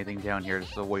wasn't anything down here,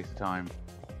 just a waste of time.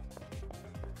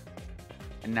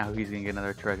 And now he's gonna get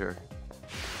another treasure.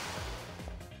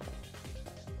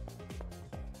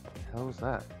 What the hell was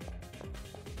that?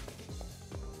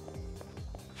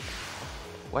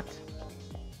 What?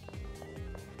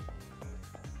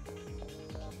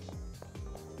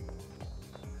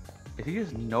 Is he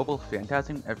just noble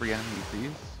phantasming every enemy he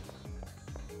sees?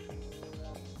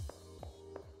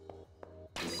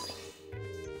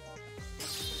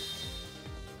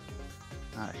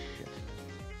 Ah, shit.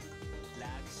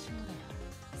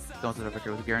 Don't say the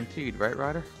victory was guaranteed, right,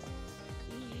 Ryder?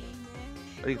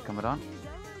 What are you coming on?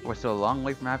 We're still a long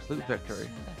way from absolute victory.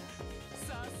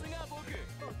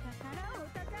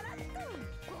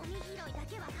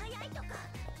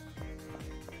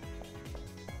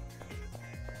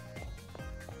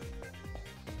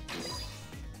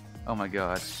 Oh my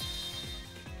god.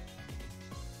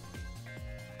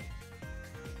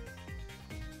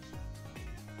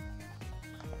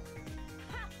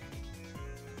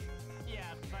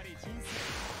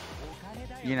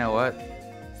 You know what?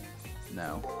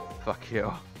 No. Fuck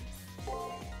you.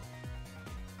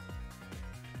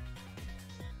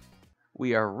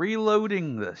 We are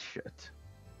reloading this shit.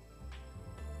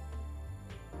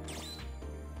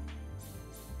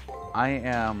 I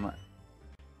am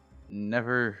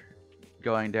never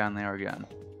going down there again.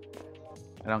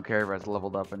 I don't care if I was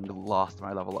leveled up and lost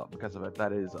my level up because of it.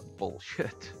 That is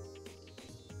bullshit.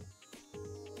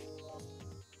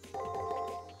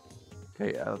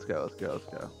 Okay, yeah, let's go, let's go, let's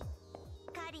go.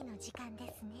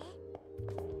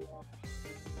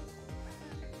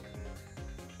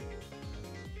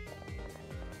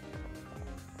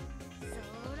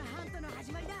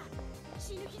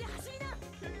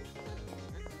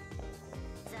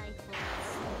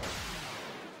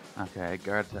 Okay,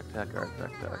 guard attack, guard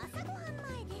attack.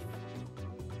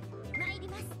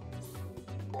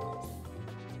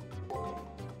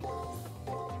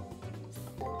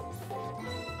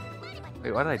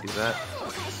 Wait, why did I do that?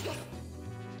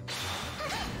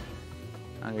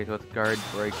 Okay, so it's guard,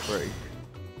 break, break.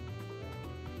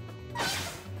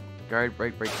 Guard,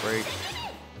 break, break, break.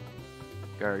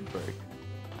 Guard, break.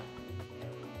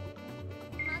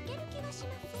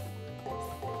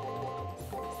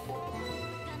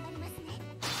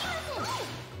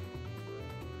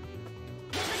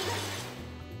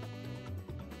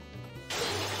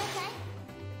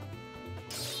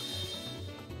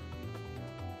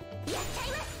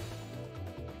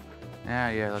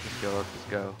 Yeah, let's just go, let's just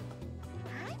go.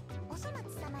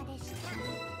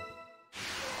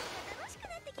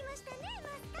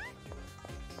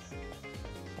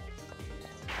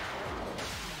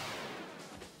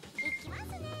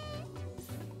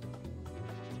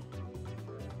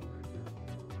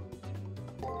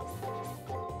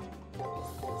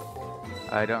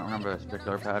 I don't remember this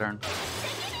particular pattern.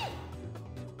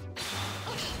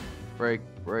 Break,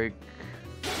 break,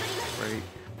 break.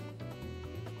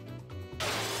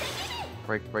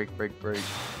 Break, break, break, break,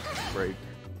 break,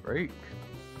 break.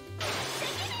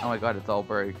 Oh my god, it's all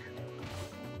break.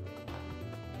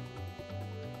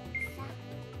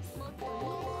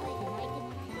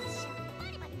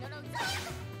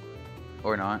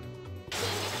 Or not.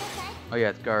 Oh yeah,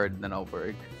 it's guard, then I'll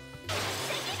break.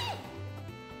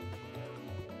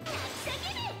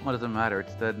 What does it matter?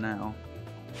 It's dead now.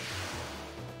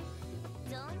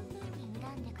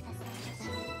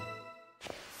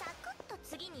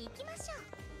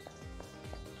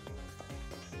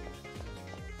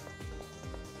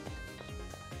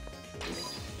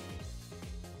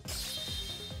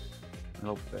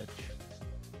 Little bitch.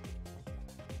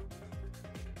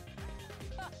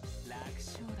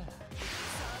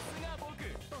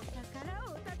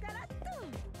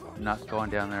 Not going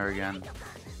down there again.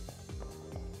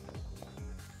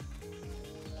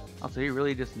 Also, he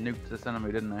really just nuked this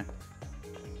enemy, didn't he?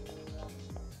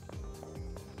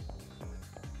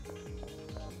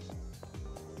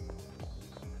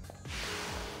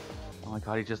 Oh my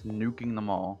god, he's just nuking them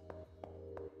all.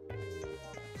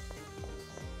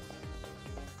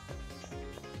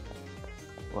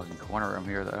 Well, I can corner him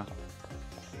here, though.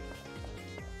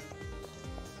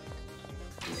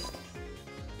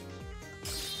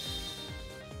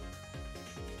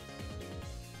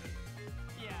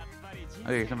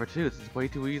 Okay, number 2, this is way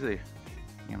too easy.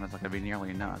 Damn, that's not gonna be nearly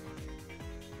enough.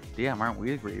 Damn, aren't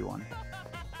we the greedy one?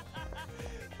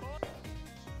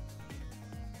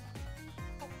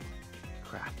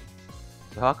 Crap.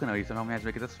 So how can I somehow manage to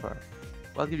make it this far?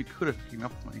 Well, I'll give you kudos for keeping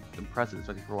up with me. It's impressive,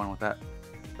 especially for one with that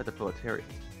the proletariat.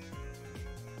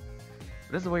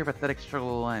 But this is where your pathetic struggle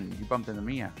will end. You bumped into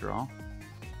me after all.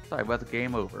 Sorry, but it's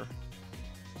game over.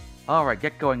 Alright,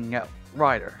 get going,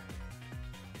 Ryder.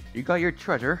 You got your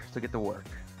treasure, so get to work.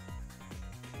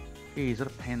 Jeez, what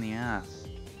a pain in the ass.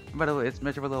 By the way, it's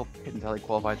miserable little pit until he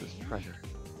qualifies as treasure.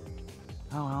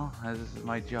 Oh well, as this is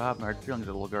my job, my hard feelings,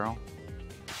 little girl.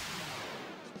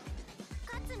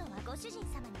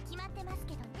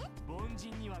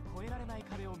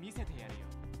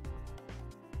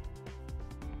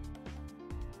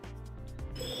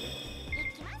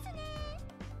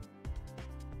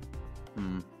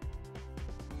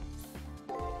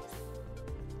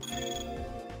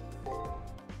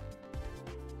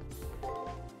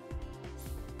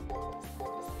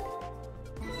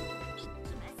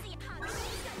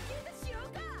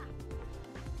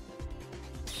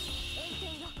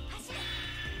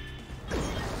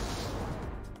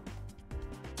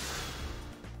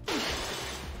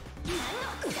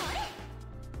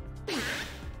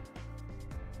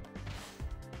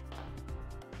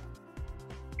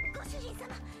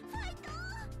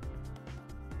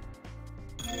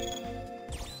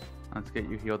 Let's get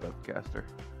you healed up, Caster.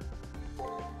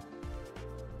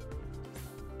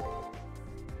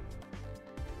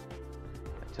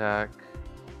 Attack.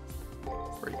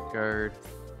 Break guard.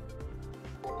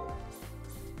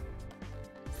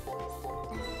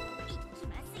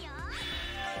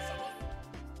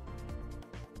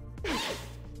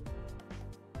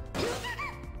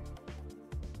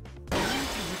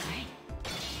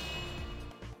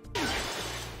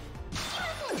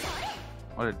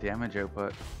 What a damage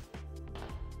output.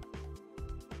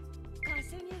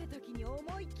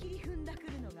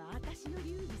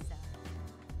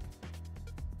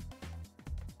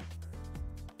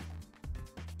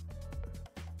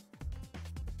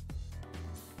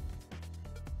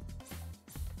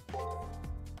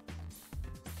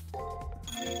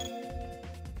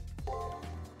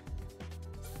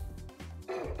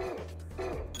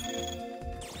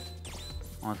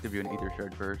 Let's give you an ether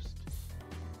shard first.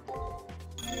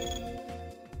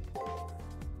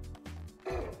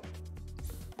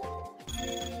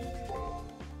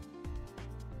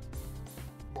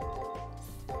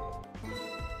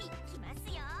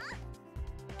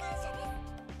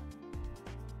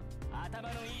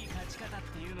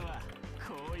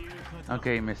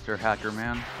 Okay, Mr. Hacker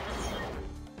Man.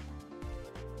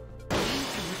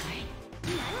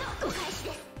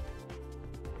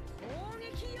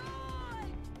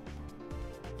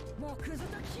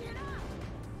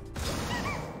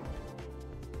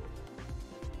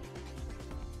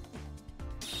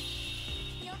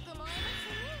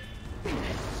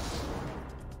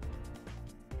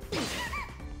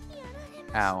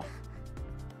 Ow.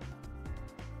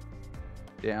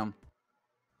 Damn.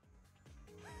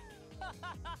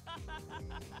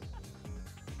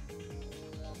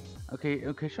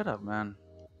 Okay, shut up, man.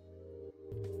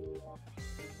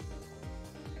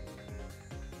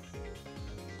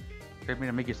 Expect me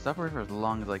to make you suffer for as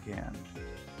long as I can.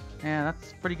 Yeah,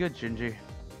 that's pretty good, Shinji.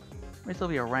 May still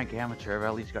be a rank amateur, but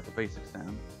at least you got the basics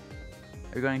down.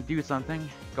 If you're going to do something,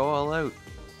 go all out.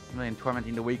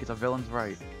 Tormenting the weak is a villain's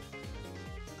right.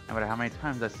 No matter how many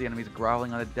times I see enemies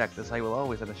groveling on the deck, the sight will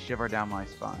always send a shiver down my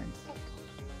spine.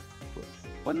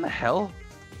 What in the hell?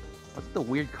 What's the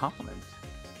weird compliment?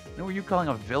 Who were you calling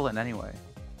a villain anyway?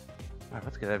 Alright,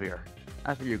 let's get out of here.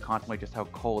 As for you, contemplate just how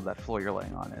cold that floor you're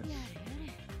laying on is.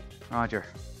 Roger.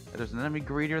 If there's an enemy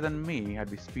greedier than me,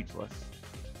 I'd be speechless.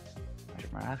 I should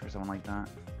ask for someone like that.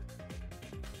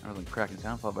 I wasn't cracking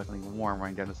sound followed by something warm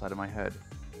running down the side of my head.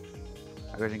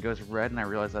 My vision goes red and I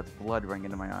realize that's blood running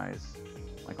into my eyes.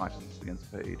 My consciousness begins to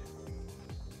fade.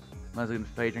 My eyes begin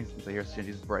fading since I hear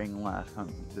Shinji's braying laugh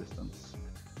coming from the distance.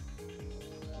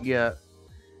 Yeah.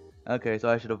 Okay, so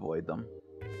I should avoid them.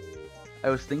 I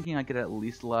was thinking I could at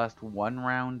least last one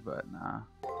round, but nah.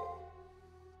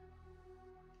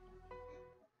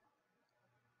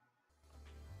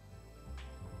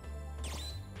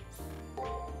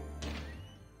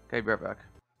 Okay, be right back.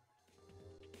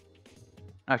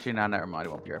 Actually, no, never mind.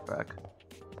 I won't be right back.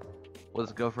 We'll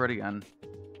just go for it again.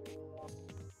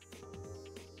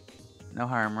 No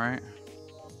harm, right?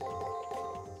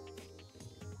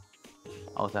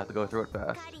 I'll just have to go through it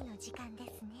fast.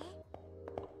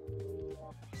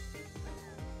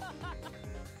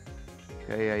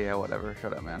 Okay, yeah, whatever.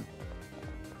 Shut up, man.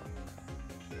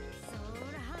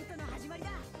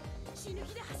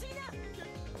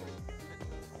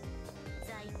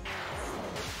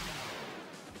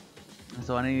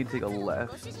 So I need to take a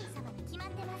left.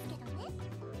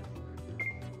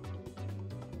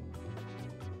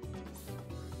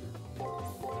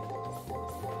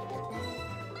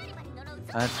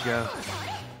 Let's go.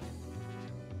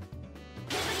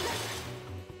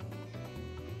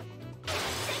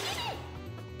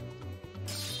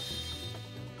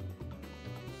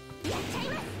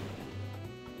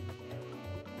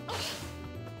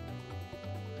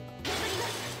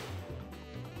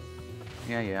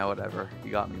 Yeah, whatever.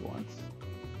 You got me once.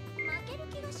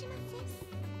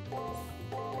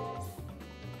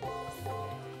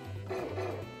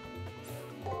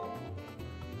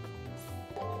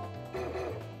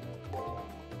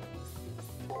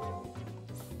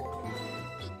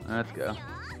 Let's go.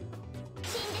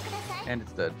 And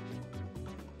it's dead.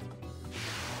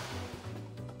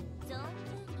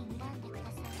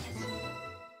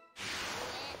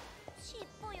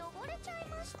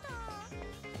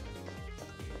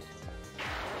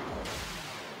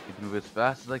 Move as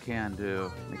fast as I can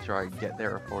to make sure I get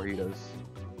there before he does.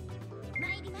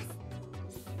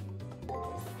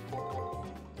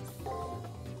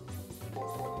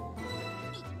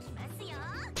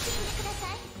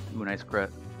 Ooh, nice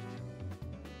crit.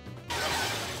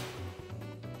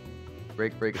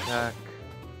 Break, break, attack.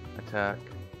 Attack.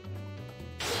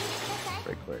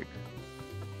 Break, break.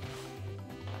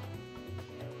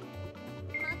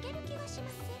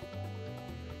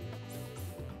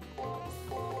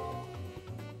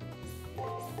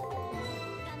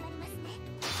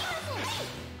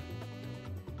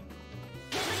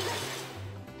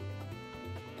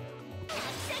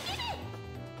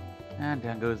 And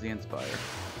down goes the Inspire.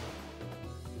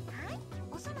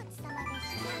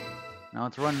 Now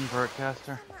let's run for it,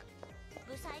 Caster.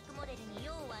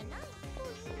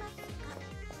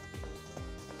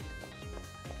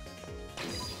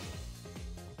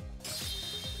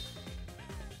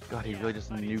 God, he really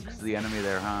just nukes the enemy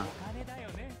there, huh?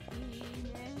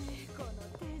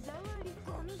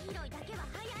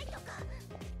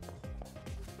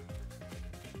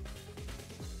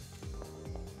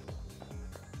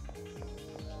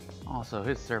 Also,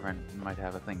 his servant might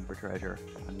have a thing for treasure.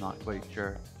 I'm not quite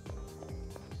sure.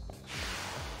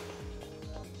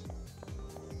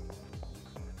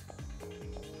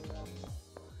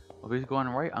 Well, if he's going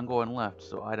right, I'm going left,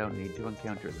 so I don't need to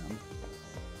encounter them.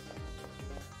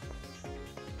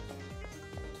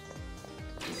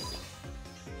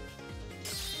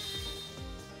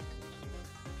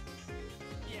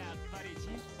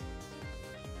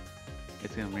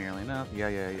 It's gonna be nearly enough. Yeah,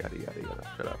 yada yada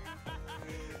yada. Shut up.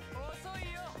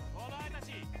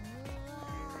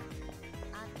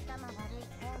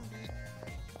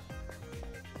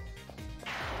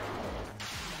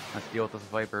 Let's deal with this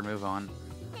Viper and move on.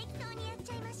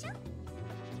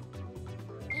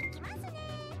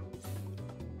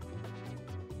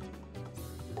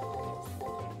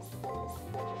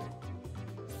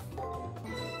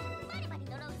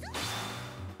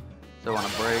 So on a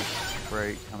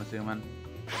break, I'm assuming.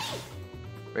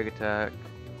 Break attack,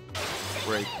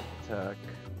 break attack,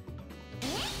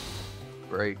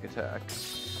 break attack.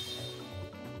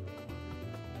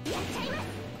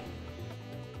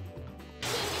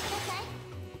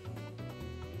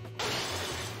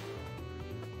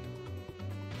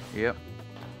 Yep.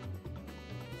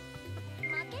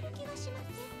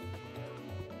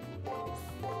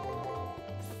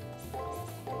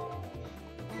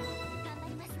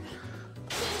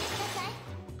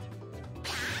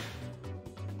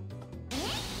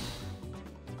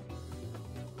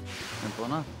 Simple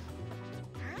enough.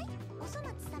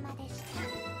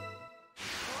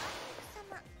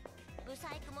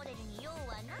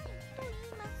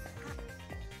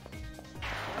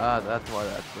 Ah, that's why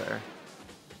that's there.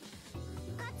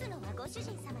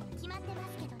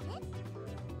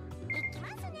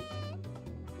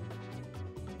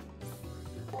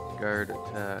 Guard,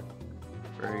 attack,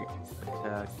 break,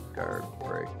 attack, guard,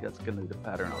 break. That's gonna be the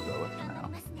pattern I'll go with for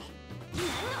now.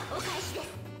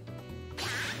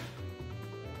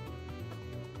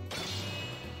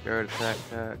 Guard, attack,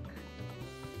 attack,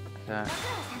 attack,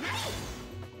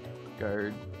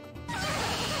 guard,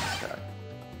 attack.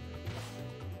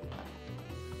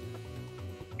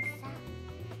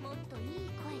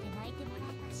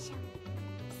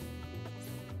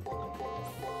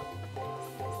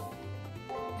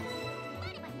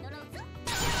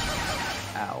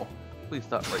 Ow. Please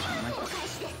stop breaking me.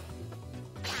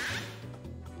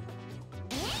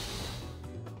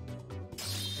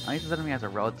 At least this enemy has a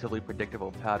relatively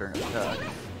predictable pattern of attack.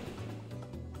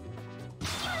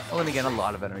 Well, then again, a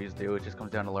lot of enemies do. It just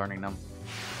comes down to learning them.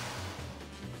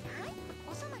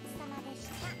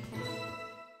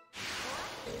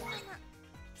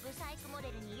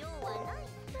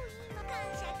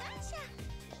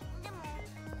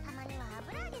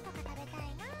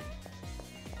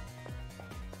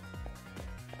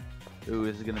 Ooh,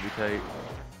 this is gonna be tight.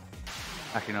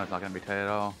 Actually, no, it's not gonna be tight at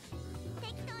all.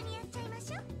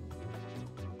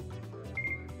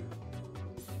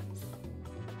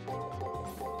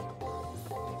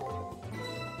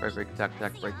 Break, break, attack,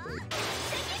 attack, break, break.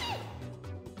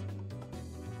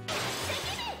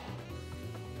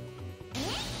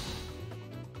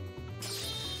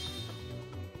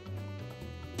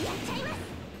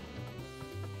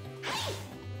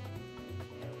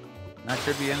 That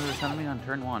should be the end of this enemy on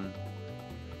turn 1.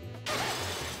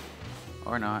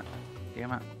 Or not.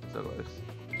 Damn it, so close.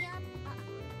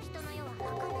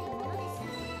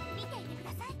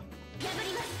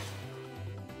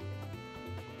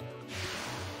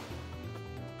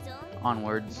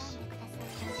 Onwards.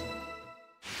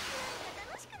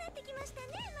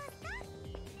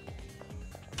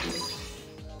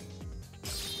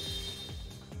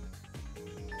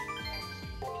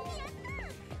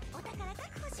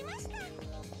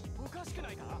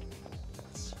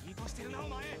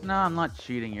 No, I'm not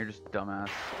cheating, you're just dumbass.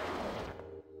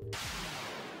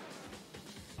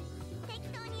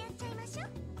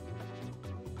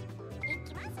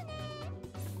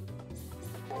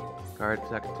 Guard,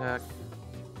 attack, attack.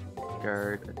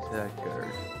 Guard, attack,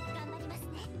 guard.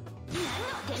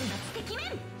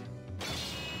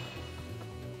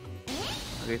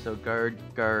 Okay, so guard,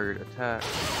 guard, attack.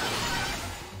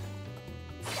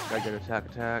 Guard, guard, attack,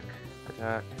 attack,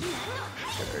 attack,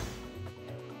 guard.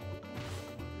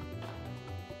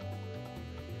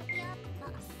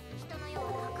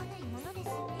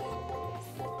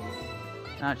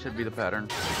 That should be the pattern.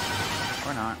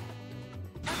 Or not.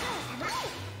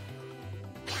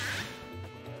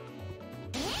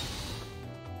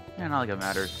 Yeah, not like it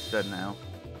matters. It's dead now.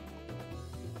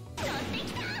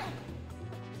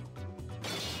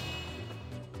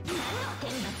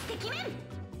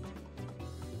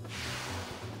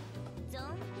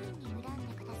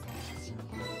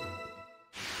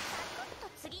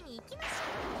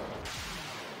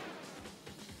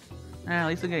 At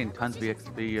least I'm getting tons of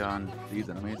XP on these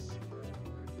enemies.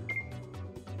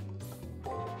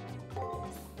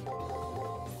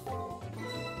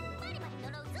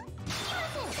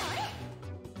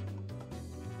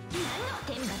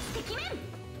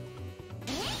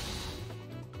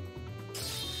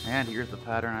 And here's the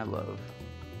pattern I love.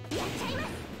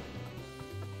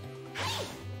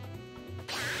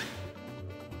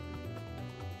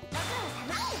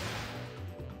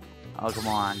 Oh, come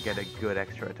on, get a good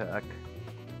extra attack.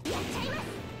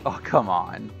 Oh, come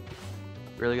on.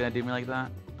 Really gonna do me like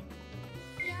that?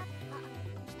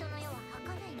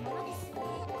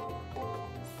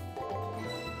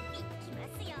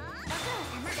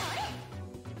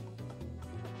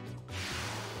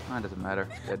 Oh, it doesn't matter.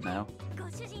 Dead now.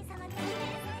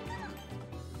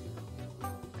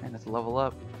 And let's level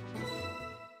up.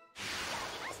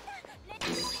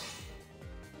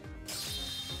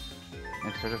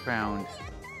 Next treasure found.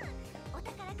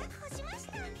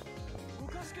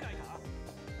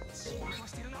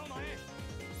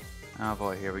 Oh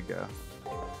boy, here we go.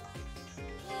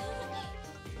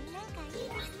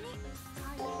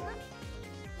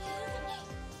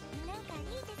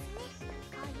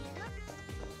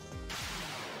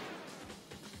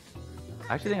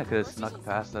 I actually think I could have snuck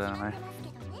past that enemy.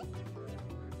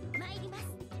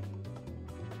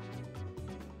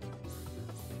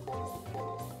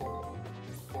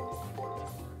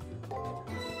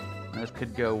 This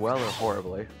could go well or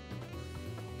horribly.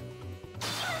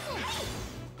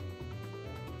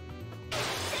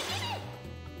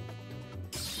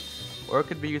 Or it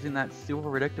could be using that super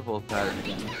predictable pattern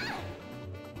again.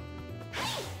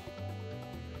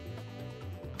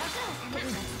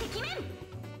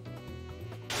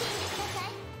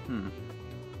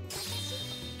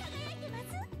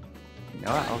 You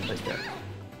know what? I'll take that.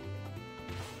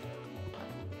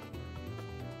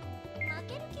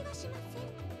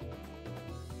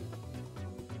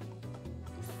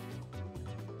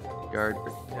 Guard,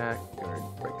 break, attack, guard,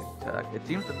 break, attack. It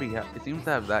seems to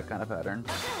have that kind of pattern.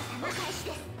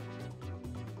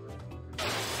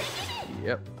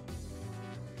 Yep.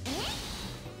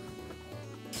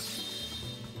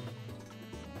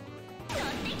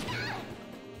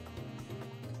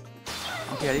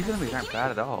 Okay, these enemies aren't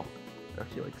bad at all. They're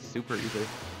actually like super easy.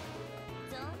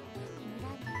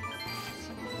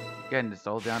 Again, it's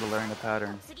all down to learning the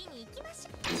pattern.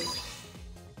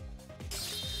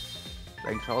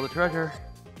 Thanks for all the treasure.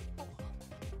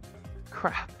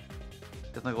 Crap.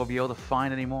 Doesn't like we'll be able to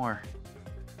find any more.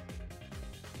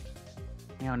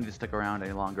 You don't need to stick around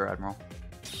any longer, Admiral.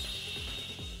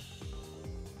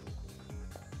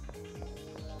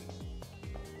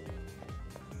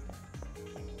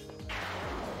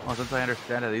 Well, since I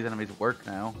understand how these enemies work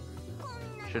now,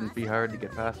 shouldn't be hard to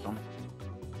get past them.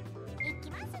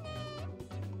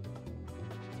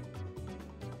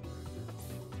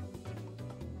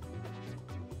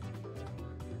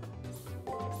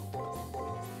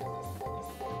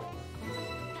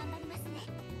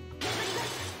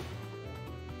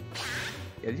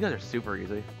 Yeah, these guys are super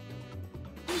easy.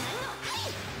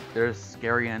 They're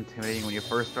scary and intimidating when you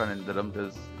first run into them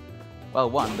because, well,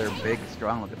 one, they're big,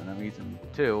 strong-looking enemies, and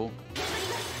two,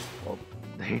 well,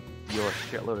 they deal a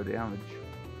shitload of damage.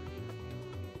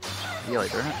 Yeah,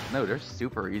 like they're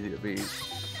super easy to beat.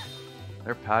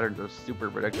 Their patterns are super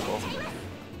predictable.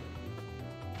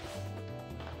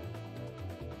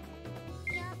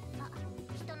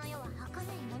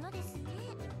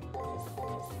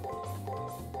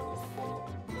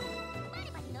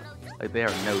 Like, they are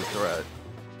no threat.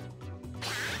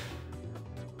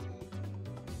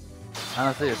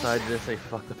 Unless they decide to just say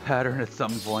fuck the pattern at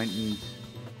some point and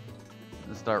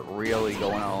start really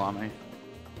going all on me.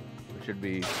 Which should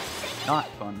be not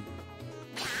fun.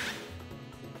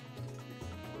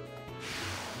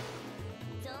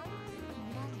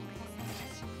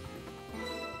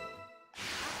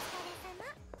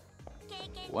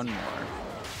 One more.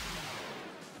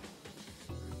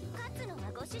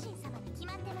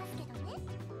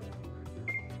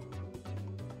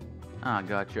 Ah,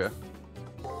 gotcha.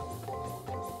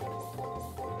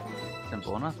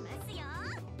 Simple enough.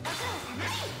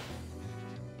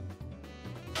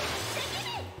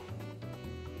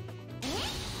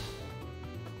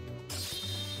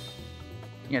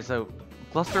 Yeah, so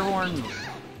cluster horns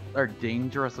are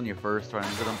dangerous when you first run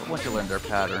into them, but once you learn their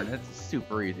pattern, it's a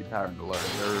super easy pattern to learn.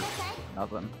 There's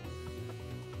nothing.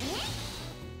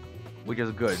 Which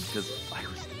is good, because I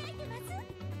was,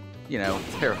 you know,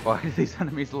 terrified of these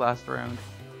enemies the last round.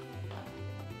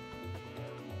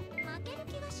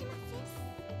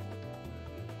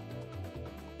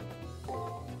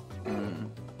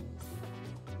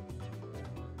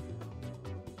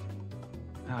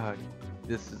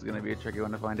 This is going to be a tricky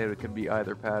one to find out. It could be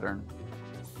either pattern.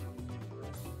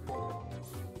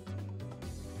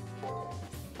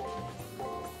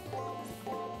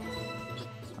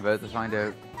 I'm about to find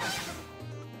out.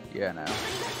 Yeah, no.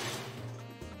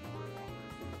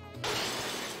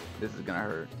 This is going to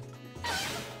hurt.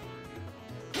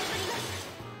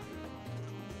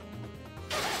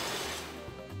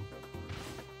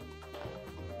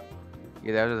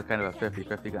 Yeah, that was kind of a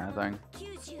 50-50 kind of thing.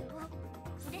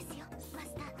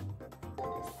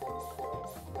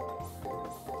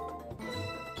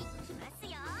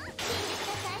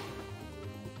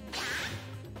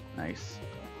 Nice.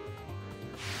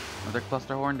 Another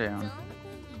cluster horn down.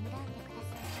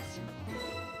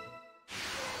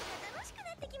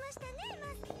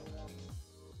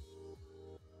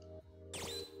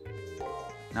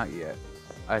 Not yet.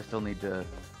 I still need to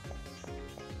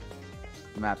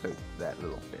map out that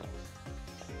little bit.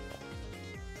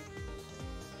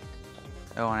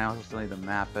 Oh, and I also still need to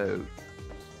map out.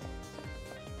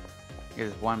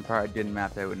 There's one part I didn't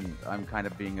map out, and I'm kind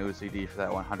of being OCD for that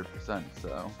 100%,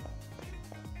 so.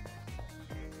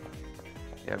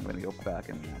 Yeah, I'm gonna go back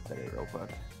and map that out real quick.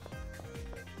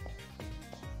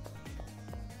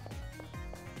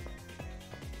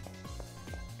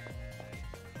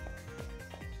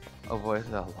 Oh boy, this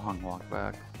is a long walk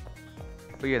back.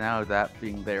 But yeah, now that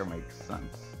being there makes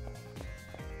sense.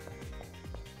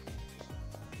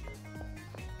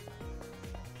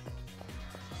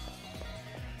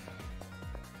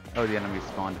 Oh, the enemy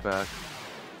spawned back.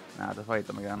 Now to fight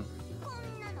them again.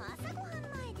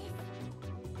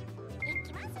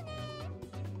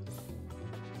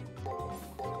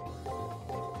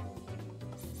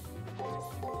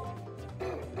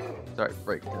 Sorry,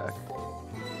 break attack.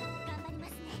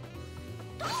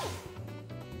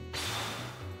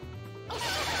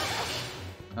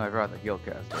 Oh, I forgot the heal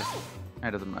caster.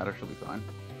 It doesn't matter, she'll be fine.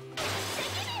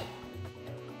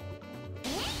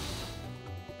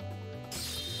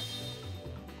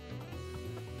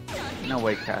 No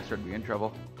way caster would be in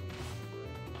trouble.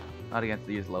 Not against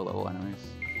these low level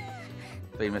enemies.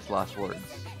 Famous last words.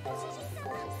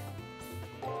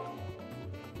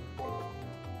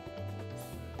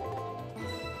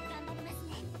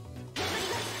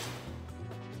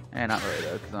 And not really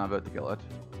though, because I'm about to kill it.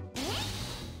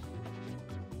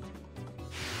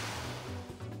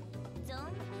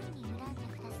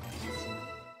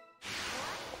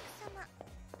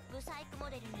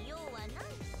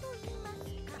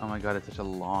 Oh my god, it's such a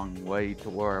long way to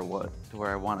where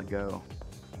I want to go.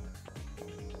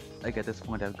 Like at this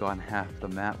point I've gone half the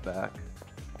map back.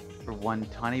 For one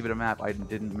tiny bit of map I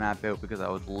didn't map out because I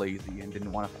was lazy and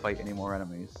didn't want to fight any more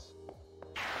enemies.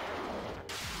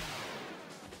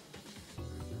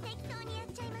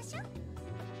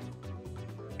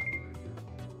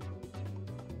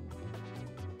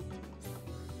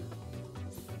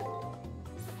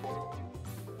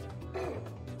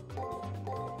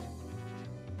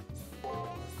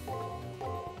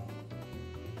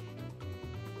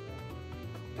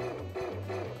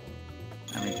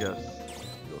 just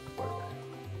look work.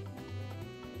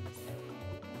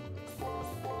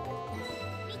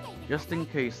 Just in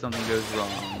case something goes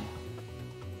wrong.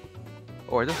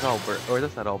 Or this all break, or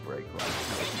this at all break right? No,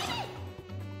 it's not.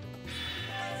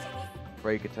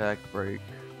 Break attack, break.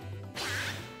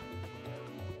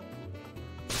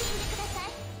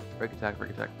 Break attack,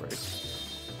 break attack, break.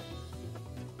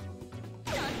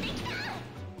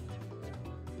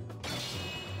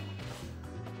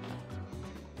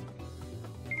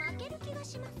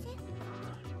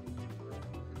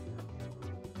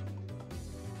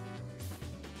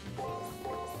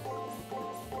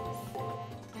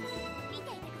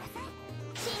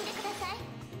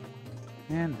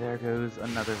 And there goes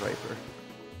another Viper.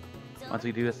 Once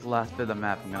we do this last bit of the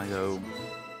map, I'm gonna go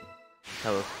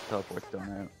teleport stone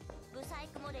out.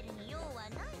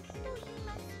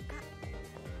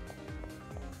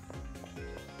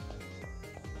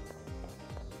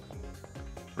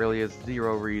 Really is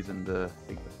zero reason to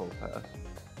take the full path.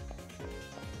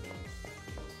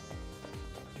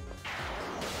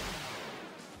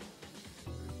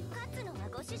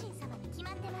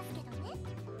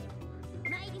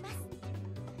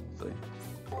 See.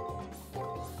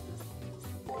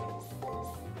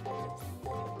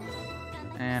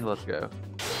 And let's go.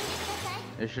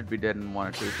 It should be dead in 1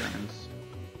 or 2 turns.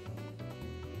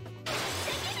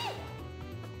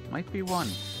 Might be 1.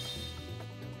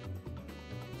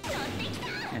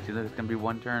 Yeah, it seems like it's gonna be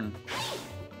 1 turn.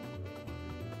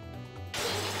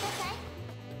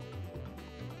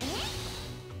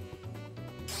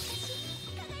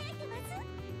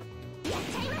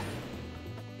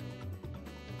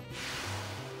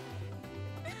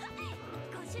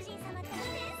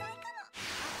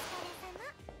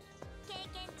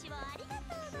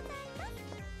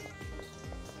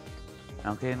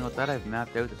 Okay, and with that, I've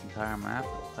mapped out this entire map.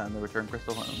 It's time to return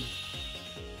Crystal home.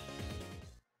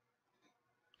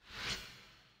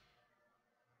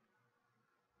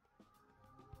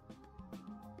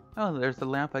 Oh, there's the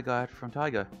lamp I got from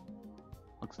Taiga.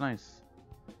 Looks nice.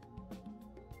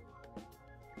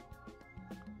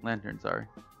 Lantern, sorry.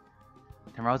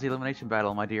 Tomorrow's the elimination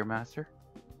battle, my dear master.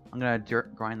 I'm gonna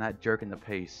grind that jerk into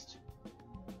paste.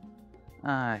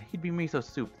 He'd be miso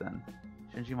soup then.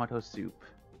 Shinjimoto soup.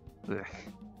 Ugh.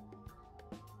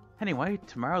 Anyway,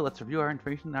 tomorrow let's review our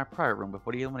information in our prior room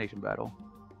before the elimination battle.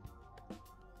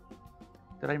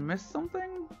 Did I miss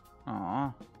something?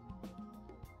 Aww.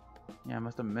 Yeah, I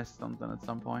must have missed something at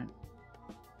some point.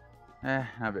 Not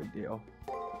a big deal.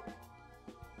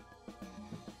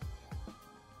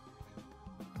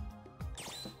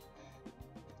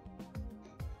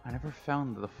 I never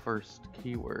found the first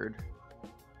keyword.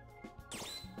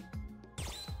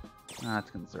 That's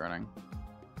concerning.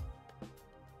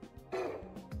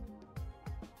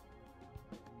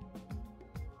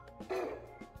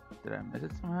 Did I miss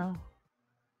it somehow?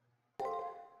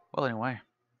 Well, anyway.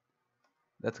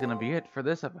 That's gonna be it for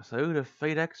this episode of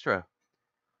Fate Extra.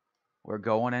 We're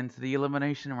going into the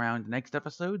elimination round next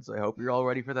episode, so I hope you're all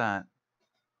ready for that.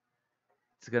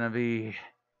 It's gonna be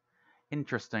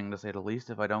interesting, to say the least,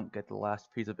 if I don't get the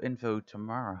last piece of info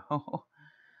tomorrow.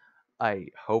 I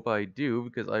hope I do,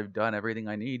 because I've done everything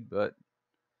I need, but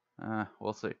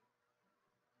we'll see.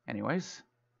 Anyways,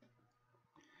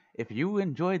 if you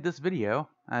enjoyed this video,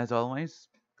 as always,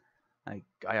 I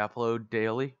upload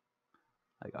daily.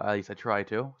 At least I try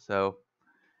to. So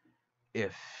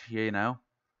if you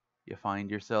find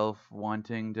yourself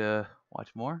wanting to watch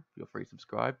more, feel free to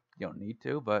subscribe. You don't need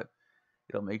to, but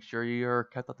it'll make sure you're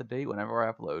kept up to date whenever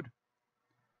I upload.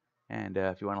 And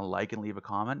if you want to like and leave a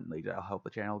comment, that'll help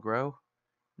the channel grow.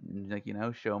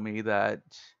 And, show me that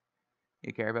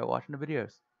you care about watching the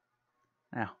videos.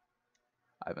 Now,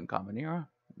 I've been Kamanera.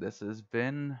 This has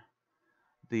been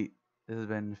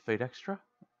Fate Extra.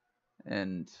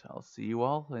 And I'll see you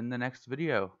all in the next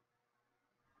video.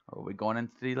 We'll be going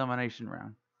into the elimination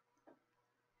round.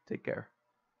 Take care.